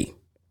 2030.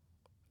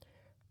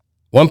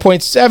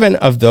 1.7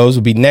 of those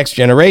will be next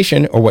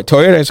generation, or what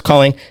Toyota is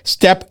calling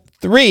Step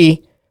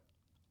 3,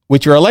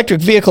 which are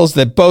electric vehicles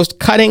that boast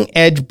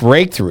cutting-edge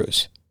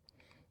breakthroughs.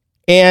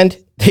 And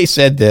they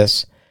said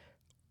this: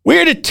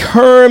 we're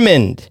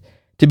determined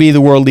to be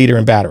the world leader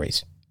in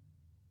batteries.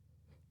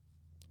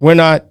 We're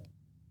not,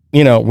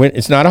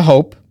 it's not a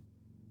hope.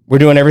 We're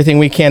doing everything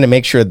we can to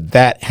make sure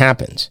that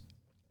happens.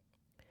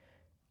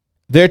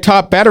 Their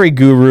top battery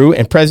guru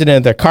and president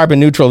of the Carbon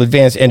Neutral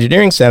Advanced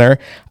Engineering Center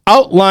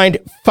outlined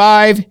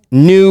 5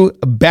 new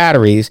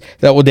batteries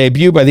that will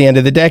debut by the end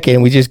of the decade,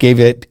 and we just gave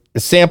it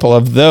a sample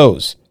of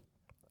those.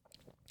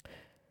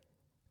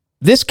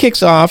 This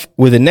kicks off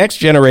with a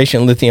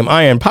next-generation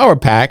lithium-ion power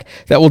pack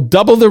that will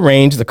double the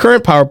range of the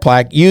current power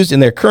pack used in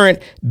their current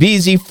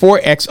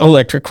BZ4X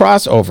electric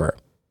crossover.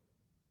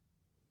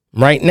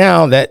 Right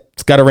now,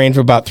 that's got a range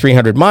of about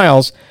 300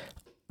 miles.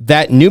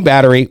 That new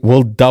battery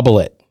will double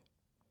it.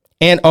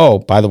 And, oh,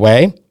 by the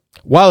way,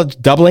 while it's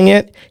doubling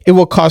it, it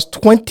will cost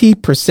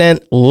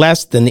 20%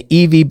 less than the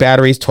EV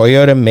batteries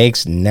Toyota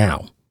makes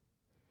now.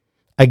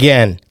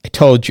 Again, I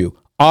told you,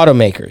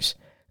 automakers,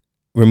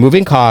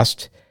 removing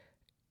cost,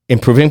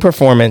 improving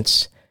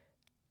performance,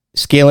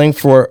 scaling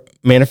for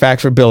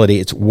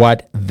manufacturability, it's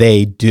what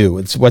they do.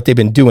 It's what they've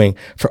been doing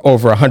for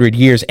over 100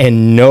 years,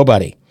 and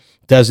nobody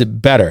does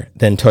it better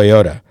than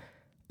Toyota.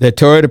 The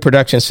Toyota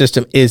production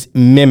system is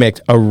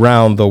mimicked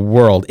around the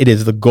world. It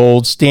is the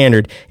gold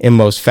standard in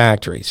most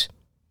factories.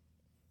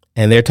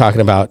 and they're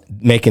talking about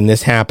making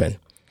this happen.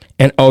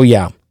 And oh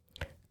yeah,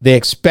 they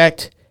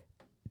expect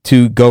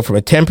to go from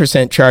a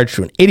 10% charge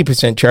to an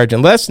 80% charge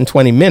in less than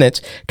 20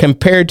 minutes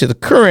compared to the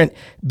current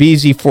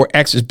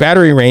BZ4X's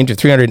battery range of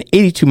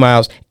 382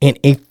 miles and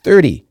a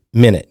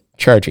 30-minute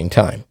charging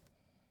time.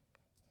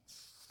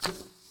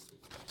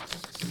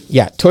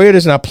 Yeah,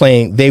 Toyota's not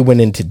playing. They went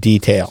into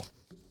detail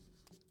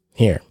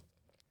here.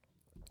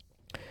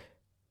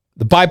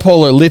 The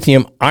bipolar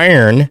lithium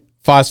iron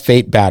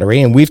phosphate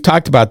battery, and we've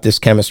talked about this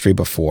chemistry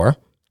before,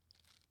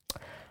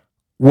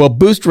 will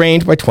boost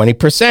range by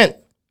 20%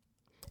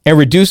 and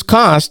reduce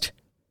cost,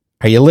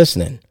 are you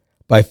listening,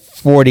 by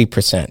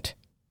 40%.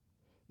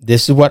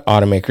 This is what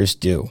automakers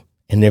do,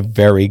 and they're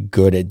very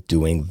good at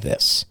doing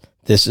this.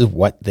 This is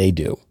what they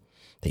do.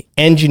 They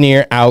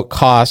engineer out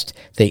cost,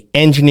 they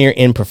engineer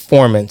in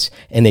performance,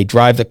 and they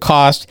drive the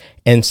cost,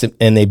 and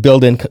they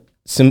build in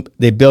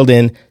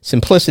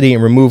simplicity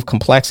and remove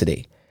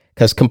complexity,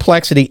 because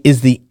complexity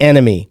is the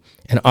enemy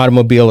in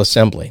automobile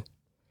assembly.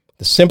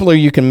 The simpler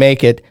you can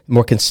make it, the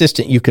more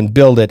consistent you can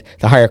build it,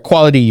 the higher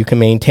quality you can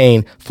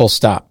maintain, full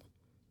stop.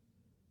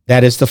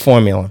 That is the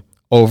formula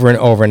over and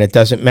over, and it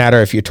doesn't matter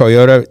if you're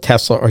Toyota,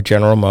 Tesla, or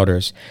General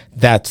Motors.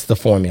 That's the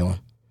formula,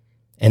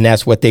 and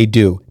that's what they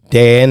do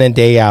day in and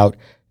day out.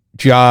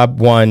 Job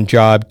 1,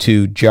 job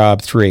 2,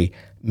 job 3.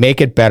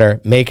 Make it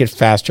better, make it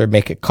faster,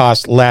 make it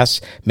cost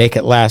less, make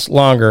it last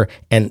longer,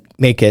 and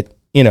make it,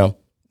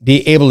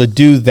 be able to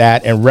do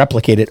that and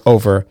replicate it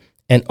over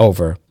and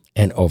over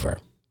and over.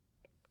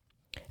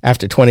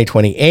 After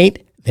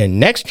 2028, their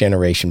next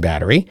generation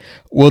battery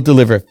will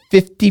deliver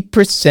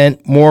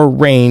 50% more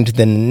range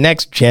than the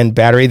next gen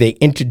battery they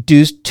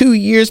introduced 2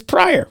 years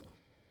prior,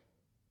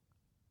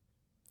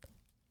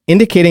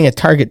 indicating a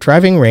target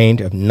driving range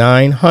of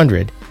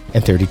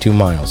 932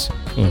 miles.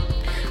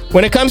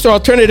 When it comes to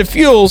alternative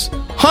fuels,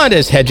 Honda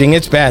is hedging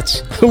its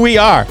bets. We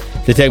are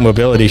the Tech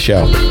Mobility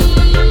Show.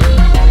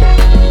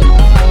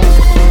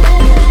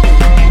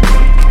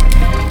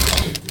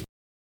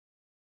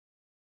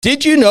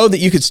 Did you know that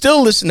you could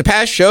still listen to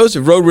past shows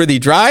of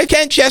Roadworthy Drive?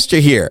 Ken Chester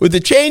here. With the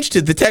change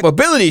to the Tech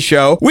Mobility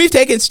Show, we've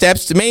taken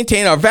steps to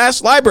maintain our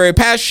vast library of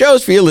past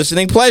shows for your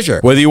listening pleasure.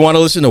 Whether you want to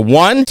listen to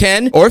 1,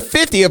 10, or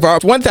 50 of our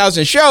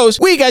 1,000 shows,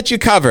 we got you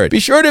covered. Be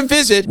sure to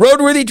visit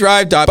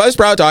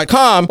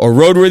roadworthydrive.buzzsprout.com or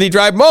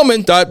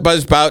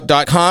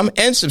roadworthydrivemoment.buzzsprout.com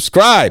and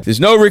subscribe.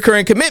 There's no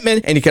recurring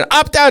commitment, and you can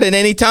opt out at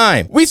any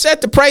time. We set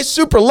the price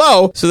super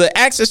low so that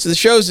access to the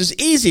shows is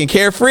easy and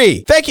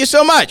carefree. Thank you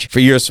so much for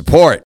your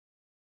support.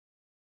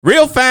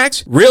 Real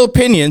facts, real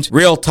opinions,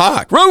 real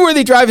talk.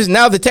 Roadworthy Drive is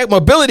now the Tech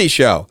Mobility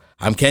Show.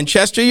 I'm Ken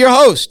Chester, your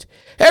host.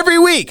 Every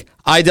week,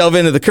 I delve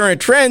into the current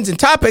trends and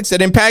topics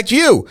that impact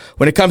you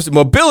when it comes to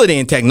mobility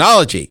and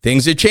technology.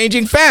 Things are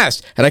changing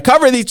fast, and I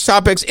cover these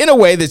topics in a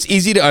way that's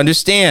easy to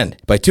understand.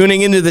 By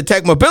tuning into the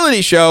Tech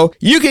Mobility Show,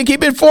 you can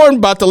keep informed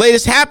about the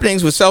latest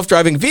happenings with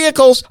self-driving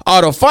vehicles,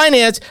 auto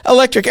finance,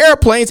 electric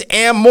airplanes,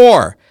 and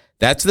more.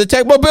 That's the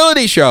Tech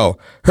Mobility Show,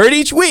 heard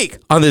each week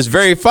on this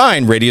very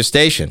fine radio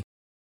station.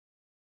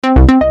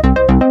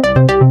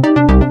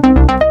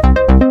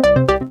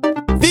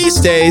 These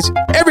days,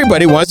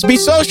 everybody wants to be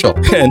social,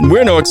 and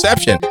we're no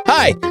exception.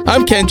 Hi,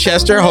 I'm Ken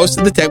Chester, host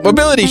of the Tech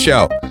Mobility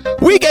Show.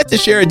 We get to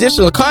share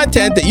additional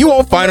content that you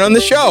won't find on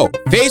the show.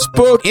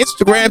 Facebook,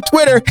 Instagram,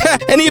 Twitter,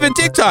 and even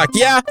TikTok.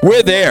 Yeah,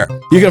 we're there.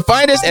 You can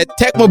find us at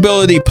Tech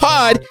Mobility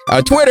Pod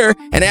on Twitter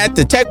and at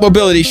the Tech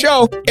Mobility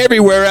Show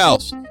everywhere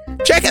else.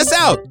 Check us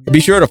out and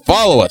be sure to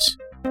follow us.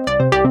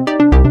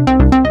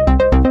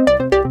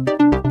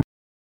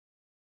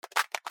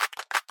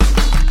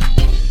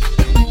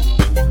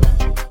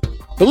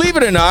 Believe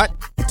it or not,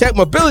 the Tech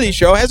Mobility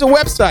Show has a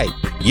website.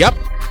 Yep.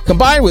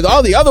 Combined with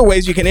all the other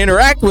ways you can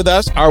interact with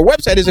us, our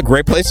website is a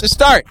great place to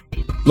start.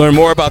 Learn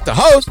more about the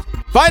host,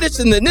 find us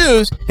in the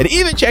news, and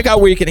even check out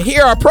where you can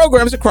hear our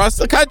programs across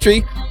the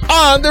country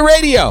on the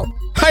radio.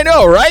 I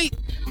know, right?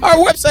 Our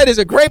website is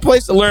a great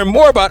place to learn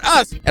more about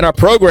us and our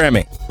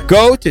programming.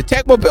 Go to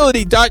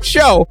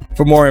techmobility.show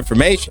for more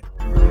information.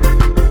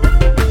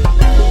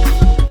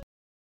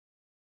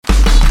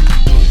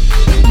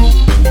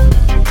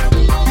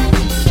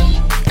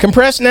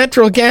 Compressed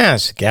natural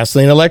gas,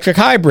 gasoline electric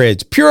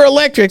hybrids, pure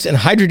electrics, and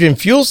hydrogen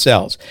fuel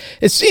cells.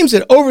 It seems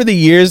that over the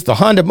years, the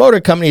Honda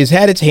Motor Company has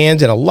had its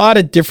hands in a lot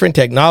of different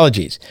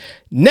technologies.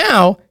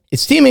 Now,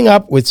 it's teaming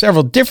up with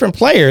several different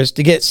players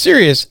to get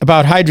serious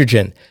about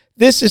hydrogen.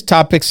 This is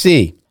Topic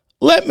C.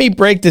 Let me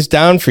break this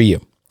down for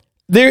you.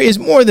 There is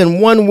more than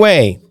one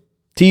way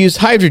to use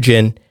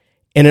hydrogen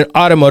in an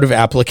automotive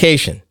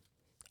application.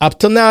 Up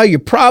till now, you're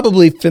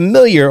probably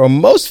familiar or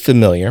most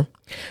familiar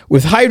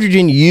with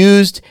hydrogen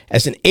used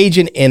as an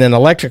agent in an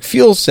electric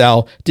fuel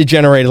cell to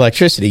generate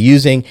electricity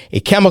using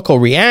a chemical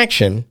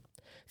reaction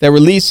that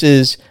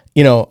releases,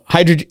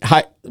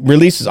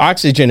 releases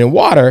oxygen and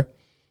water,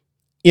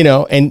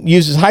 and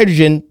uses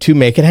hydrogen to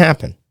make it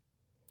happen.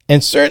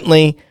 And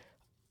certainly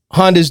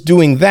Honda's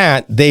doing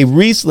that. They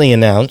recently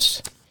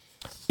announced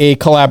a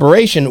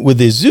collaboration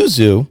with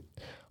Isuzu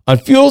on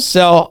fuel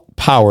cell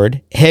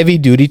powered heavy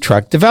duty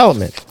truck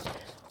development.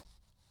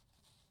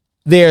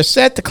 they are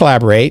set to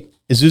collaborate,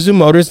 Isuzu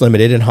Motors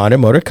Limited and Honda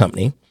Motor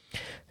Company,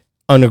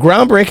 on a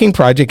groundbreaking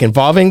project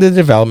involving the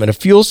development of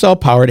fuel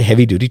cell-powered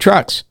heavy-duty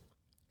trucks.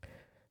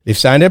 They've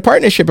signed a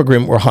partnership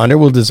agreement where Honda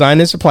will design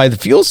and supply the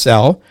fuel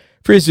cell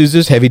for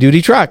Isuzu's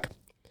heavy-duty truck.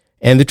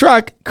 And the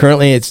truck,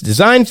 currently in its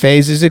design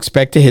phase, is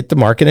expected to hit the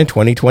market in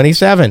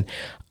 2027.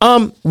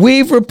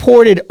 We've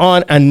reported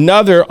on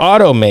another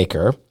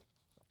automaker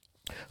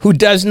who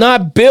does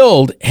not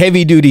build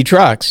heavy-duty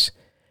trucks,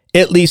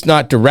 at least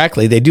not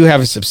directly. They do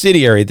have a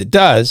subsidiary that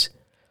does,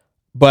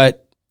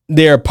 but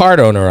they're a part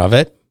owner of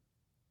it.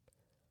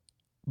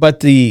 But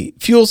the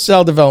fuel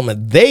cell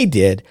development they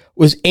did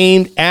was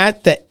aimed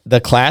at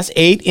the Class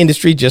 8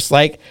 industry, just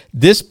like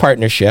this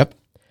partnership,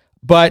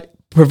 but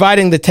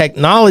providing the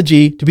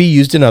technology to be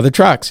used in other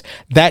trucks.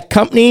 That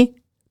company,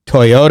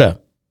 Toyota.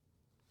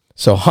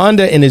 So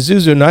Honda and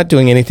Isuzu are not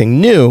doing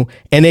anything new,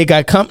 and they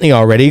got company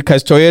already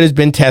because Toyota's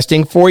been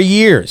testing for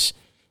years.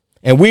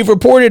 And we've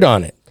reported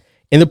on it.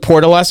 In the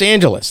Port of Los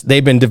Angeles,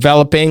 they've been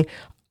developing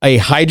a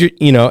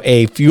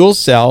fuel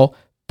cell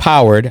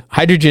powered,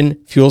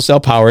 hydrogen fuel cell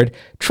powered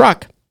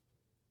truck.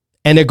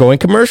 And they're going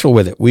commercial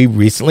with it. We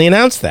recently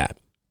announced that.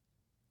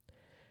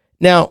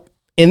 Now,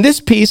 in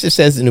this piece, it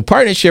says the new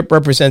partnership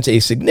represents a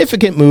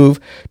significant move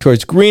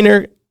towards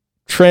greener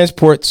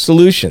transport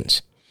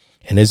solutions.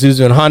 And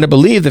Isuzu and Honda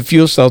believe that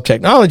fuel cell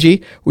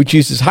technology, which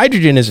uses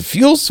hydrogen as a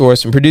fuel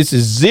source and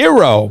produces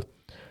zero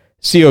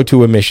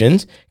CO2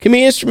 emissions, can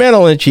be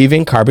instrumental in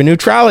achieving carbon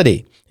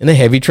neutrality in the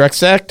heavy truck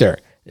sector.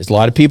 There's a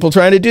lot of people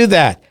trying to do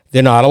that.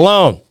 They're not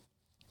alone.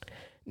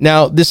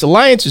 Now, this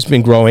alliance has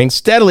been growing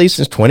steadily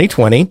since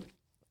 2020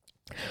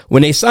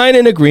 when they signed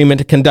an agreement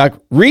to conduct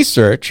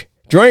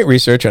joint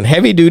research on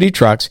heavy-duty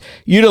trucks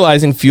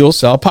utilizing fuel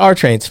cell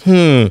powertrains.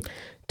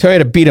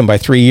 Toyota beat them by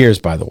 3 years,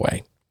 by the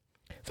way.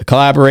 The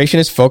collaboration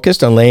is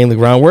focused on laying the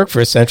groundwork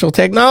for essential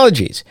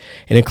technologies.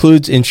 It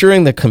includes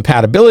ensuring the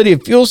compatibility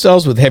of fuel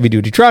cells with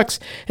heavy-duty trucks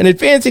and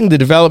advancing the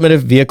development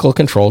of vehicle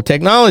control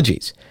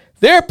technologies.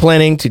 They're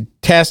planning to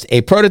test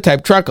a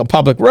prototype truck on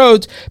public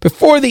roads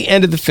before the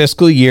end of the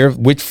fiscal year,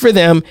 which for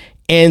them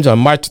ends on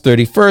March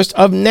 31st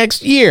of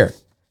next year.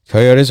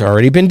 Toyota's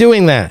already been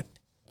doing that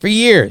for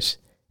years.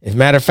 As a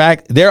matter of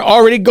fact, they're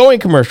already going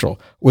commercial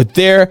with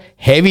their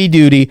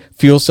heavy-duty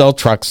fuel cell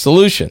truck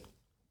solution.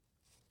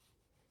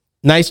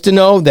 Nice to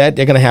know that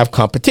they're going to have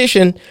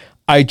competition.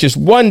 I just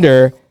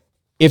wonder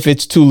if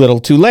it's too little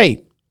too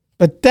late.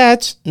 But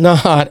that's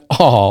not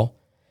all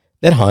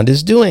that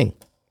Honda's doing.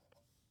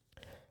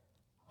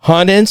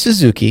 Honda and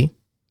Suzuki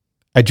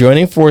are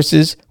joining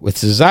forces with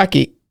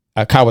Kawasaki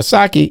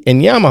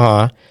and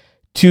Yamaha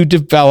to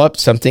develop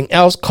something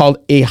else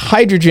called a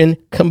hydrogen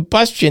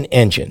combustion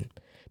engine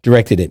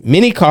directed at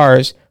mini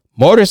cars,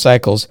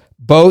 motorcycles,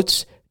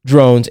 boats,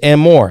 drones, and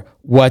more.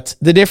 What's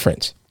the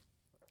difference?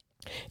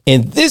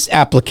 In this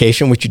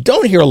application, which you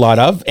don't hear a lot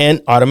of, and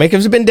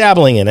automakers have been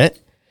dabbling in it,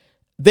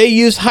 they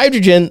use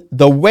hydrogen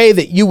the way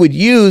that you would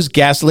use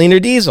gasoline or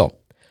diesel.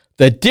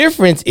 The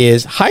difference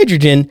is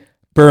hydrogen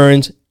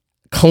burns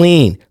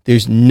clean.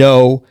 There's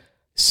no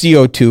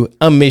CO2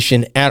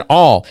 emission at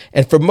all.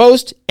 And for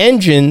most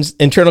engines,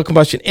 internal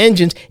combustion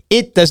engines,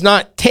 it does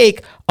not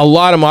take a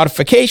lot of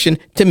modification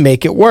to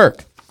make it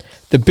work.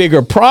 The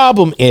bigger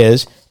problem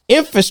is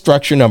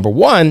infrastructure, number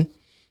one,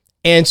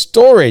 and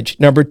storage,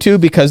 number two,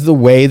 because the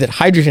way that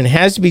hydrogen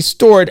has to be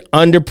stored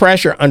under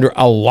pressure, under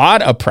a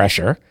lot of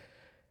pressure,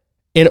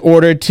 in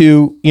order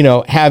to,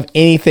 have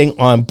anything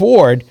on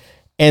board.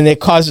 And it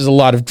causes a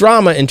lot of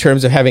drama in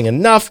terms of having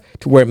enough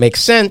to where it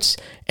makes sense.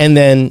 And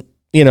then,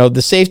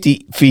 the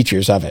safety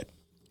features of it.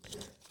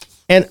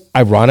 And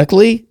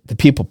ironically, the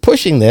people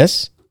pushing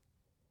this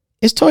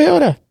is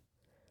Toyota.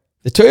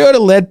 The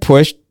Toyota-led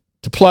push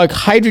to plug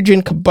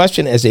hydrogen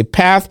combustion as a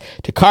path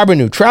to carbon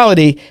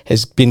neutrality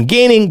has been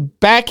gaining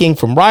backing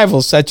from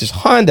rivals such as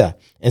Honda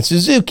and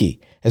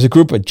Suzuki, as a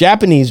group of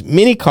Japanese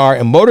mini car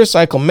and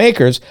motorcycle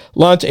makers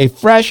launch a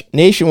fresh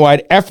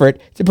nationwide effort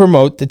to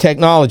promote the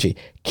technology.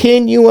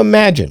 Can you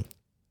imagine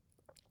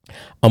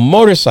a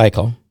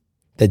motorcycle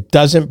that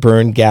doesn't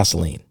burn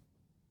gasoline?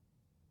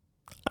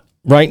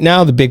 Right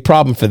now, the big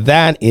problem for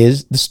that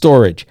is the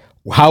storage.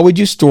 How would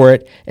you store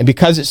it? And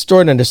because it's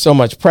stored under so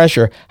much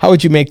pressure, how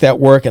would you make that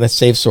work in a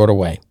safe sort of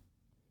way?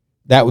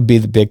 That would be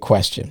the big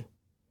question.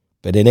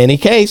 But in any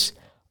case,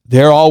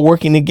 they're all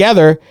working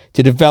together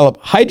to develop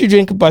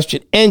hydrogen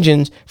combustion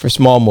engines for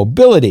small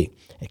mobility,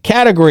 a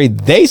category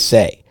they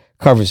say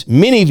covers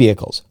mini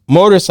vehicles,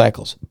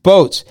 motorcycles,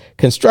 boats,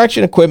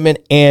 construction equipment,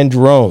 and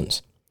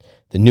drones.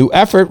 The new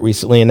effort,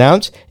 recently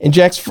announced,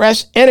 injects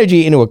fresh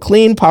energy into a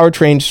clean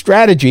powertrain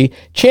strategy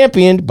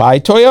championed by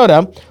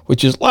Toyota,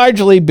 which has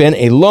largely been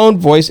a lone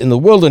voice in the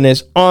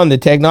wilderness on the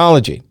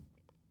technology.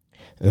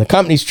 And the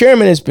company's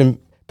chairman has been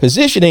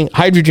positioning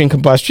hydrogen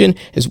combustion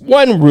as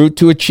one route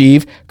to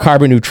achieve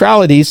carbon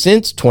neutrality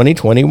since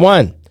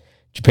 2021.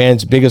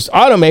 Japan's biggest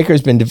automaker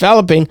has been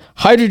developing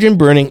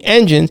hydrogen-burning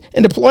engines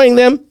and deploying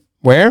them,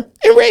 where?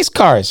 In race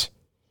cars.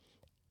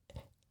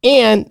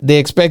 And they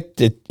expect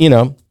that,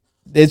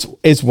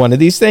 it's one of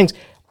these things.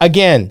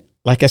 Again,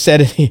 like I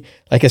said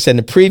in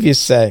the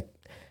previous,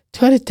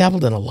 Toyota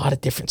dabbled in a lot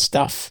of different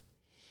stuff.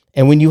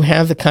 And when you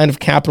have the kind of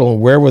capital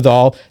and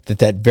wherewithal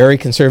that very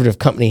conservative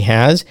company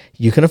has,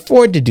 you can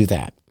afford to do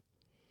that.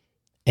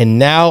 And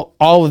now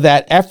all of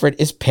that effort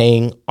is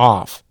paying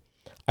off.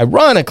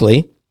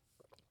 Ironically,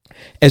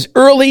 as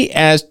early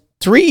as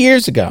 2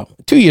 years ago,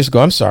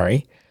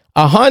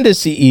 a Honda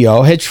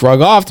CEO had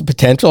shrugged off the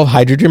potential of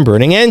hydrogen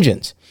burning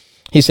engines.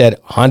 He said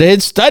Honda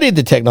had studied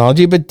the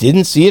technology but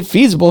didn't see it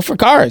feasible for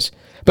cars.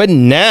 But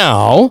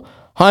now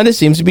Honda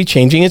seems to be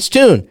changing its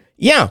tune.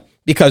 Yeah,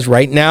 because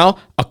right now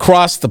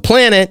across the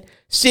planet,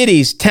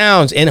 cities,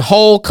 towns, and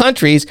whole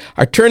countries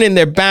are turning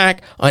their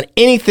back on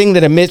anything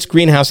that emits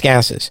greenhouse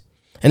gases.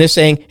 And they're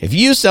saying, if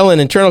you sell an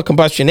internal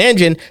combustion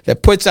engine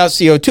that puts out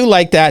CO2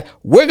 like that,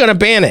 we're going to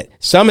ban it.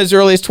 Some as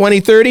early as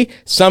 2030,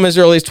 some as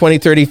early as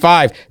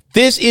 2035.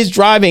 This is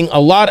driving a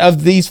lot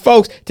of these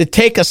folks to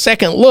take a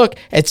second look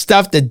at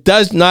stuff that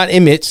does not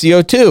emit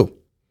CO2.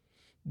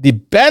 The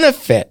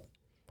benefit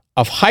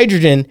of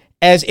hydrogen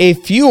as a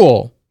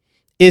fuel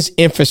is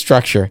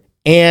infrastructure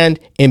and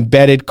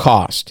embedded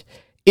cost.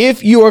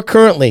 If you are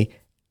currently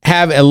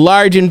have a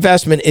large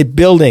investment in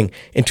building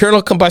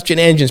internal combustion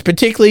engines,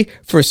 particularly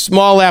for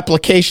small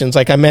applications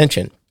like I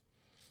mentioned,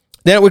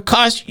 then it would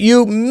cost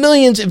you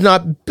millions, if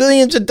not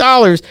billions of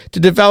dollars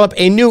to develop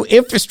a new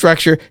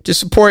infrastructure to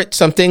support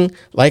something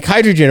like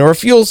hydrogen or a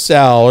fuel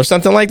cell or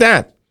something like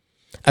that.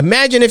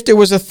 Imagine if there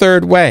was a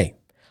third way.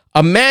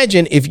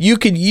 Imagine if you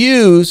could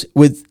use,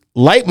 with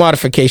light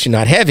modification,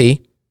 not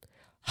heavy,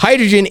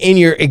 hydrogen in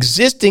your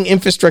existing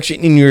infrastructure,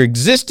 in your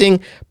existing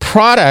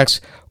products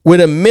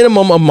with a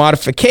minimum of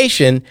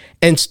modification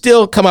and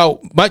still come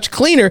out much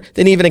cleaner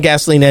than even a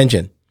gasoline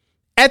engine.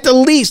 At the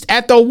least,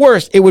 at the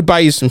worst, it would buy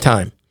you some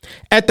time.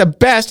 At the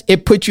best,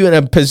 it puts you in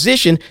a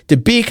position to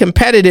be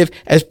competitive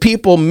as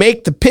people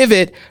make the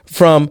pivot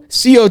from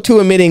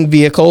CO2 emitting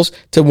vehicles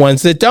to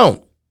ones that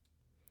don't.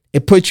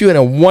 It puts you in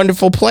a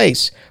wonderful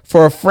place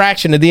for a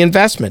fraction of the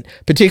investment,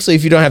 particularly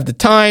if you don't have the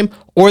time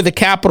or the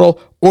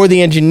capital or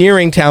the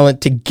engineering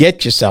talent to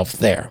get yourself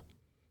there.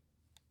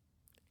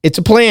 It's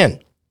a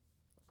plan.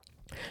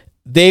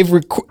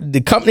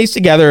 The companies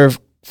together have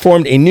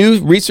formed a new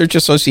research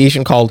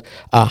association called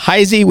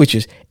HYSE, which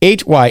is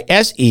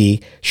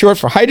HYSE, short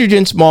for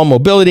Hydrogen Small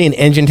Mobility and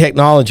Engine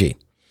Technology.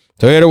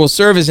 Toyota will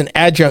serve as an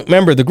adjunct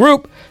member of the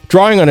group,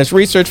 drawing on its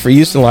research for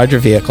use in larger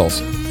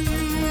vehicles.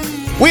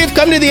 We have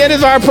come to the end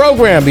of our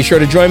program. Be sure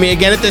to join me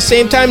again at the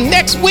same time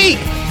next week.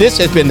 This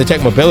has been the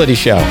Tech Mobility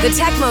Show. The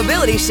Tech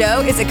Mobility Show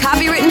is a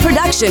copywritten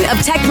production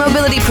of Tech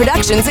Mobility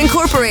Productions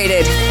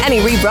Incorporated. Any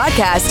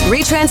rebroadcast,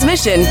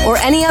 retransmission, or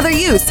any other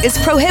use is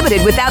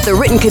prohibited without the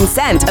written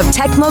consent of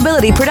Tech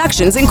Mobility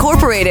Productions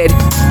Incorporated.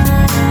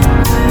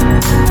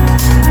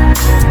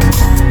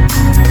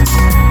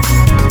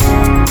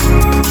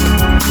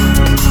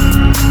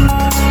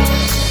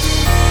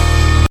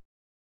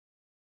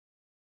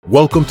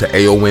 Welcome to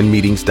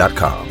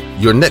AONmeetings.com,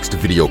 your next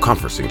video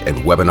conferencing and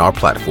webinar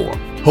platform.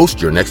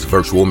 Host your next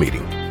virtual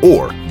meeting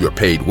or your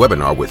paid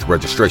webinar with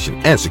registration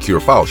and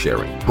secure file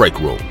sharing, break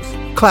rooms,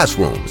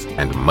 classrooms,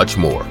 and much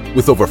more.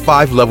 With over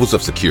 5 levels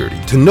of security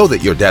to know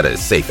that your data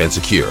is safe and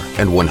secure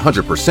and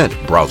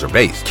 100%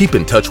 browser-based. Keep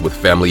in touch with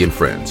family and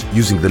friends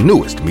using the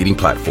newest meeting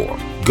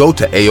platform. Go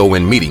to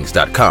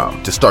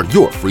AONmeetings.com to start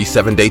your free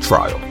 7-day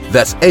trial.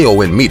 That's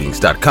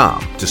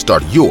AONmeetings.com to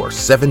start your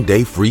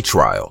 7-day free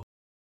trial.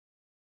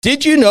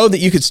 Did you know that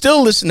you could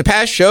still listen to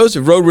past shows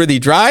of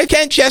Roadworthy Drive?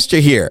 Ken Chester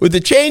here. With the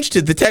change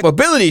to the Tech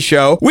Mobility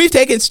Show, we've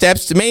taken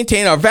steps to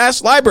maintain our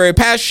vast library of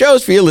past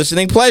shows for your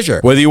listening pleasure.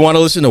 Whether you want to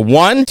listen to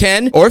 1,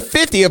 10, or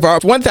 50 of our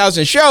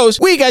 1,000 shows,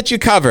 we got you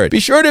covered. Be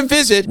sure to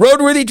visit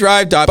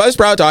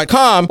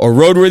roadworthydrive.buzzsprout.com or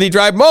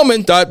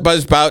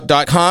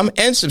roadworthydrivemoment.buzzsprout.com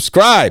and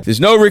subscribe.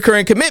 There's no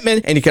recurring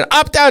commitment, and you can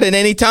opt out at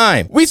any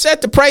time. We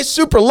set the price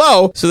super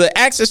low so that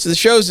access to the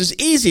shows is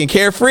easy and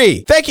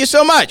carefree. Thank you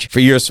so much for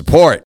your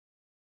support.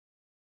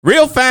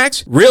 Real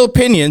facts, real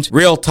opinions,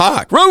 real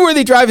talk.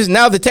 Roadworthy Drive is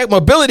now the Tech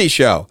Mobility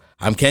Show.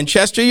 I'm Ken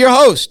Chester, your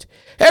host.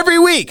 Every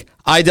week,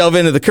 I delve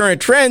into the current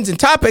trends and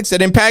topics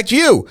that impact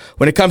you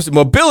when it comes to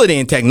mobility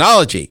and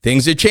technology.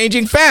 Things are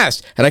changing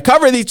fast, and I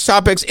cover these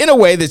topics in a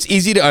way that's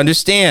easy to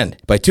understand.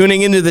 By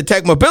tuning into the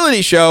Tech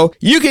Mobility Show,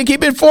 you can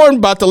keep informed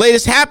about the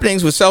latest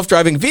happenings with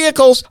self-driving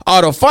vehicles,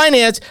 auto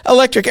finance,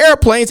 electric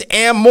airplanes,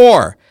 and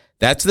more.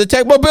 That's the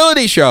Tech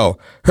Mobility Show,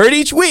 heard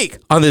each week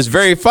on this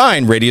very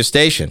fine radio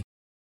station.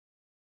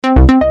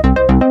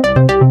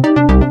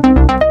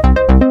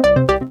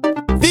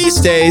 These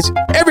days,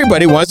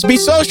 everybody wants to be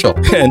social,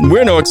 and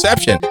we're no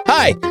exception.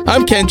 Hi,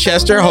 I'm Ken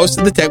Chester, host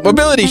of the Tech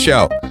Mobility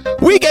Show.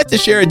 We get to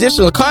share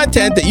additional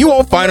content that you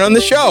won't find on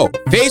the show.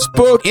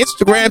 Facebook,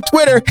 Instagram,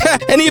 Twitter,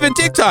 and even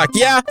TikTok.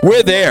 Yeah,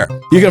 we're there.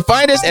 You can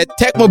find us at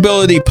Tech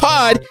Mobility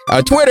Pod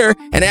on Twitter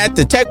and at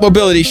the Tech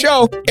Mobility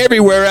Show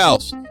everywhere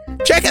else.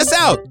 Check us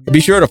out and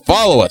be sure to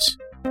follow us.